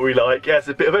 We know what we like. Yeah, it's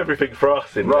a bit of everything for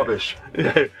us. Rubbish.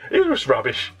 Yeah, it was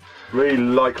rubbish. We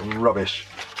like rubbish.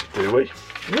 Do we?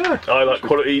 Yeah. I like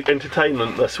quality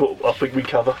entertainment. That's what I think we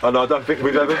cover. And I don't think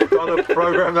we've ever done a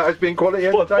programme that has been quality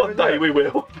entertainment. One day we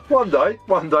will. One day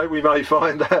we may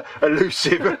find that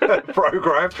elusive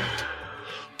programme.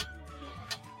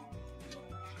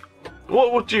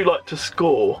 What would you like to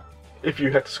score if you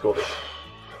had to score it?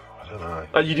 I don't know.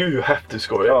 And you do have to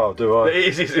score it. Oh, do I?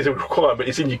 It's a requirement.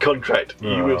 It's in your contract.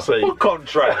 You will see. What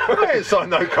contract? I didn't sign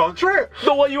no contract.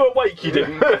 Not while you were awake, you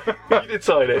didn't. You did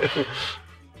sign it.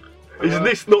 Isn't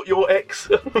this not your ex?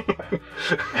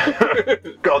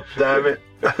 God damn it.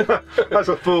 That's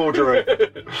a forgery.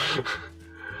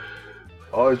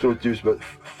 I was used but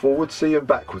forward C and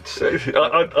backward C.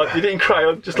 I did it in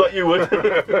crayon, just like you would.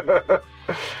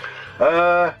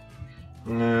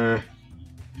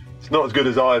 It's not as good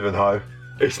as Ivanhoe.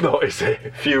 It's not, is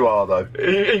it? Few are though.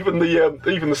 Even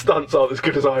the stunts aren't as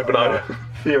good as Ivanhoe.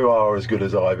 Few are as good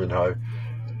as Ivanhoe.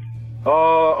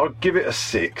 I'll give it a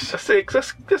 6. A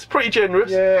 6? That's pretty generous.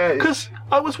 Yeah. Because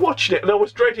I was watching it and I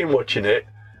was dreading watching it.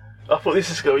 I thought this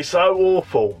is going to be so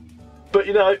awful. But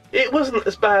you know, it wasn't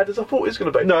as bad as I thought it was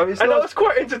going to be. No, it's not. And I not. was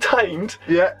quite entertained.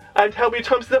 Yeah. And how many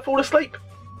times did I fall asleep?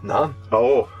 None.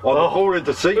 Oh, on the 4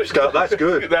 into sleep scale, that's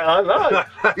good. I know.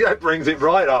 That brings it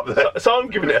right up there. So I'm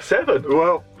giving it a 7.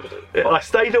 Well, I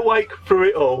stayed awake through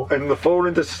it all. And the 4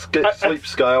 into sleep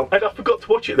scale. And I forgot to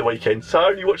watch it the weekend, so I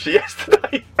only watched it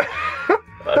yesterday.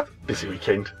 Busy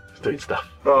weekend, doing stuff.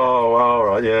 Oh, all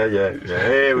right, yeah.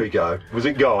 Here we go. Was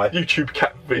it Guy? YouTube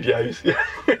cat videos.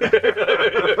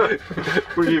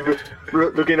 Were you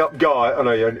looking up Guy? Oh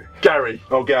no, Gary.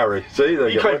 Oh, Gary. See, there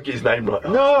you you go. can't get his name right.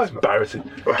 No, it's embarrassing.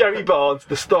 Gary Barnes,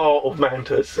 the star of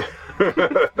Mantas.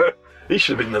 He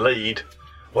should have been the lead.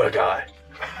 What a guy.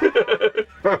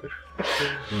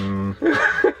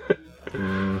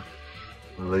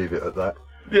 Leave it at that.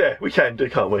 Yeah, we can do,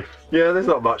 can't we? Yeah, there's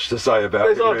not much to say about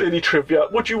There's it. hardly any trivia.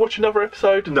 Would you watch another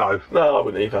episode? No. No, I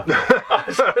wouldn't either.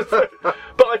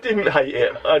 But I didn't hate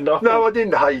it. And I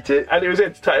didn't hate it. And it was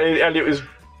entertaining, and it was...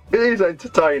 It is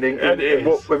entertaining. And it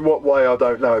is. In what way, I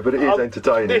don't know, but it is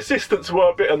entertaining. The assistants were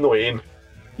a bit annoying.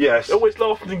 Yes. Always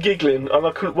laughing and giggling, and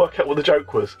I couldn't work out what the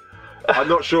joke was. I'm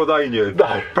not sure they knew.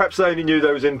 No. Perhaps they only knew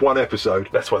they was in one episode.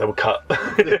 That's why they were cut.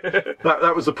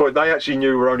 that was the point. They actually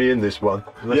knew we're only in this one.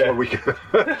 And that's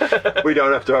why we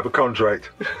don't have to have a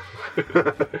contract.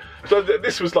 So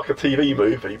this was like a TV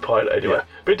movie pilot anyway. Yeah.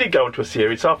 But it did go into a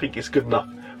series, so I think it's good enough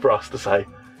for us to say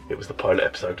it was the pilot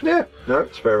episode. Yeah, no,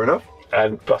 it's fair enough.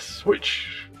 And plus,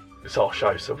 which it's our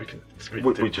show, so we can.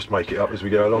 We just make it up as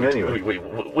we go along anyway.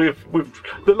 We've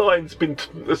the line's been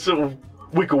sort of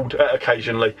wiggled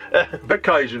occasionally.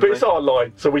 Occasionally. But it's our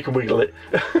line, so we can wiggle it.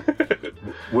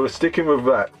 We're sticking with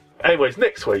that. Anyways,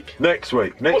 next week. Next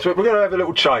week, we're going to have a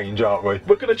little change, aren't we?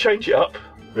 We're going to change it up.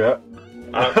 Yeah.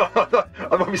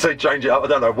 I might be saying change it up, I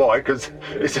don't know why, because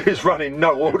it's running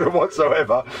no order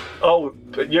whatsoever. Oh,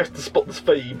 but you have to spot the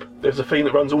theme. There's a theme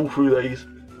that runs all through these.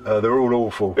 They're all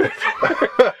awful.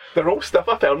 They're all stuff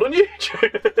I found on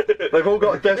YouTube. They've all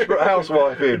got a desperate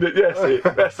housewife in.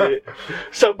 That's it.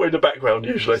 Somewhere in the background,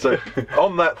 usually. So,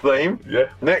 on that theme,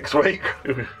 next week,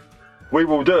 we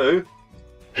will do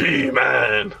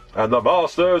He-Man and the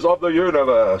Masters of the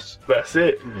Universe. That's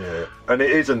it. Yeah. And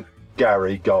it isn't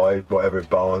Gary, Guy, whatever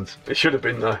Barnes. It should have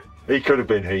been, though. He could have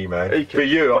been He-Man. For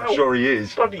you, I'm sure he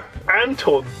is. Bloody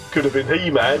Anton could have been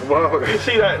He-Man. Well, you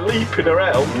see that leaping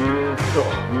around.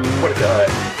 What a guy.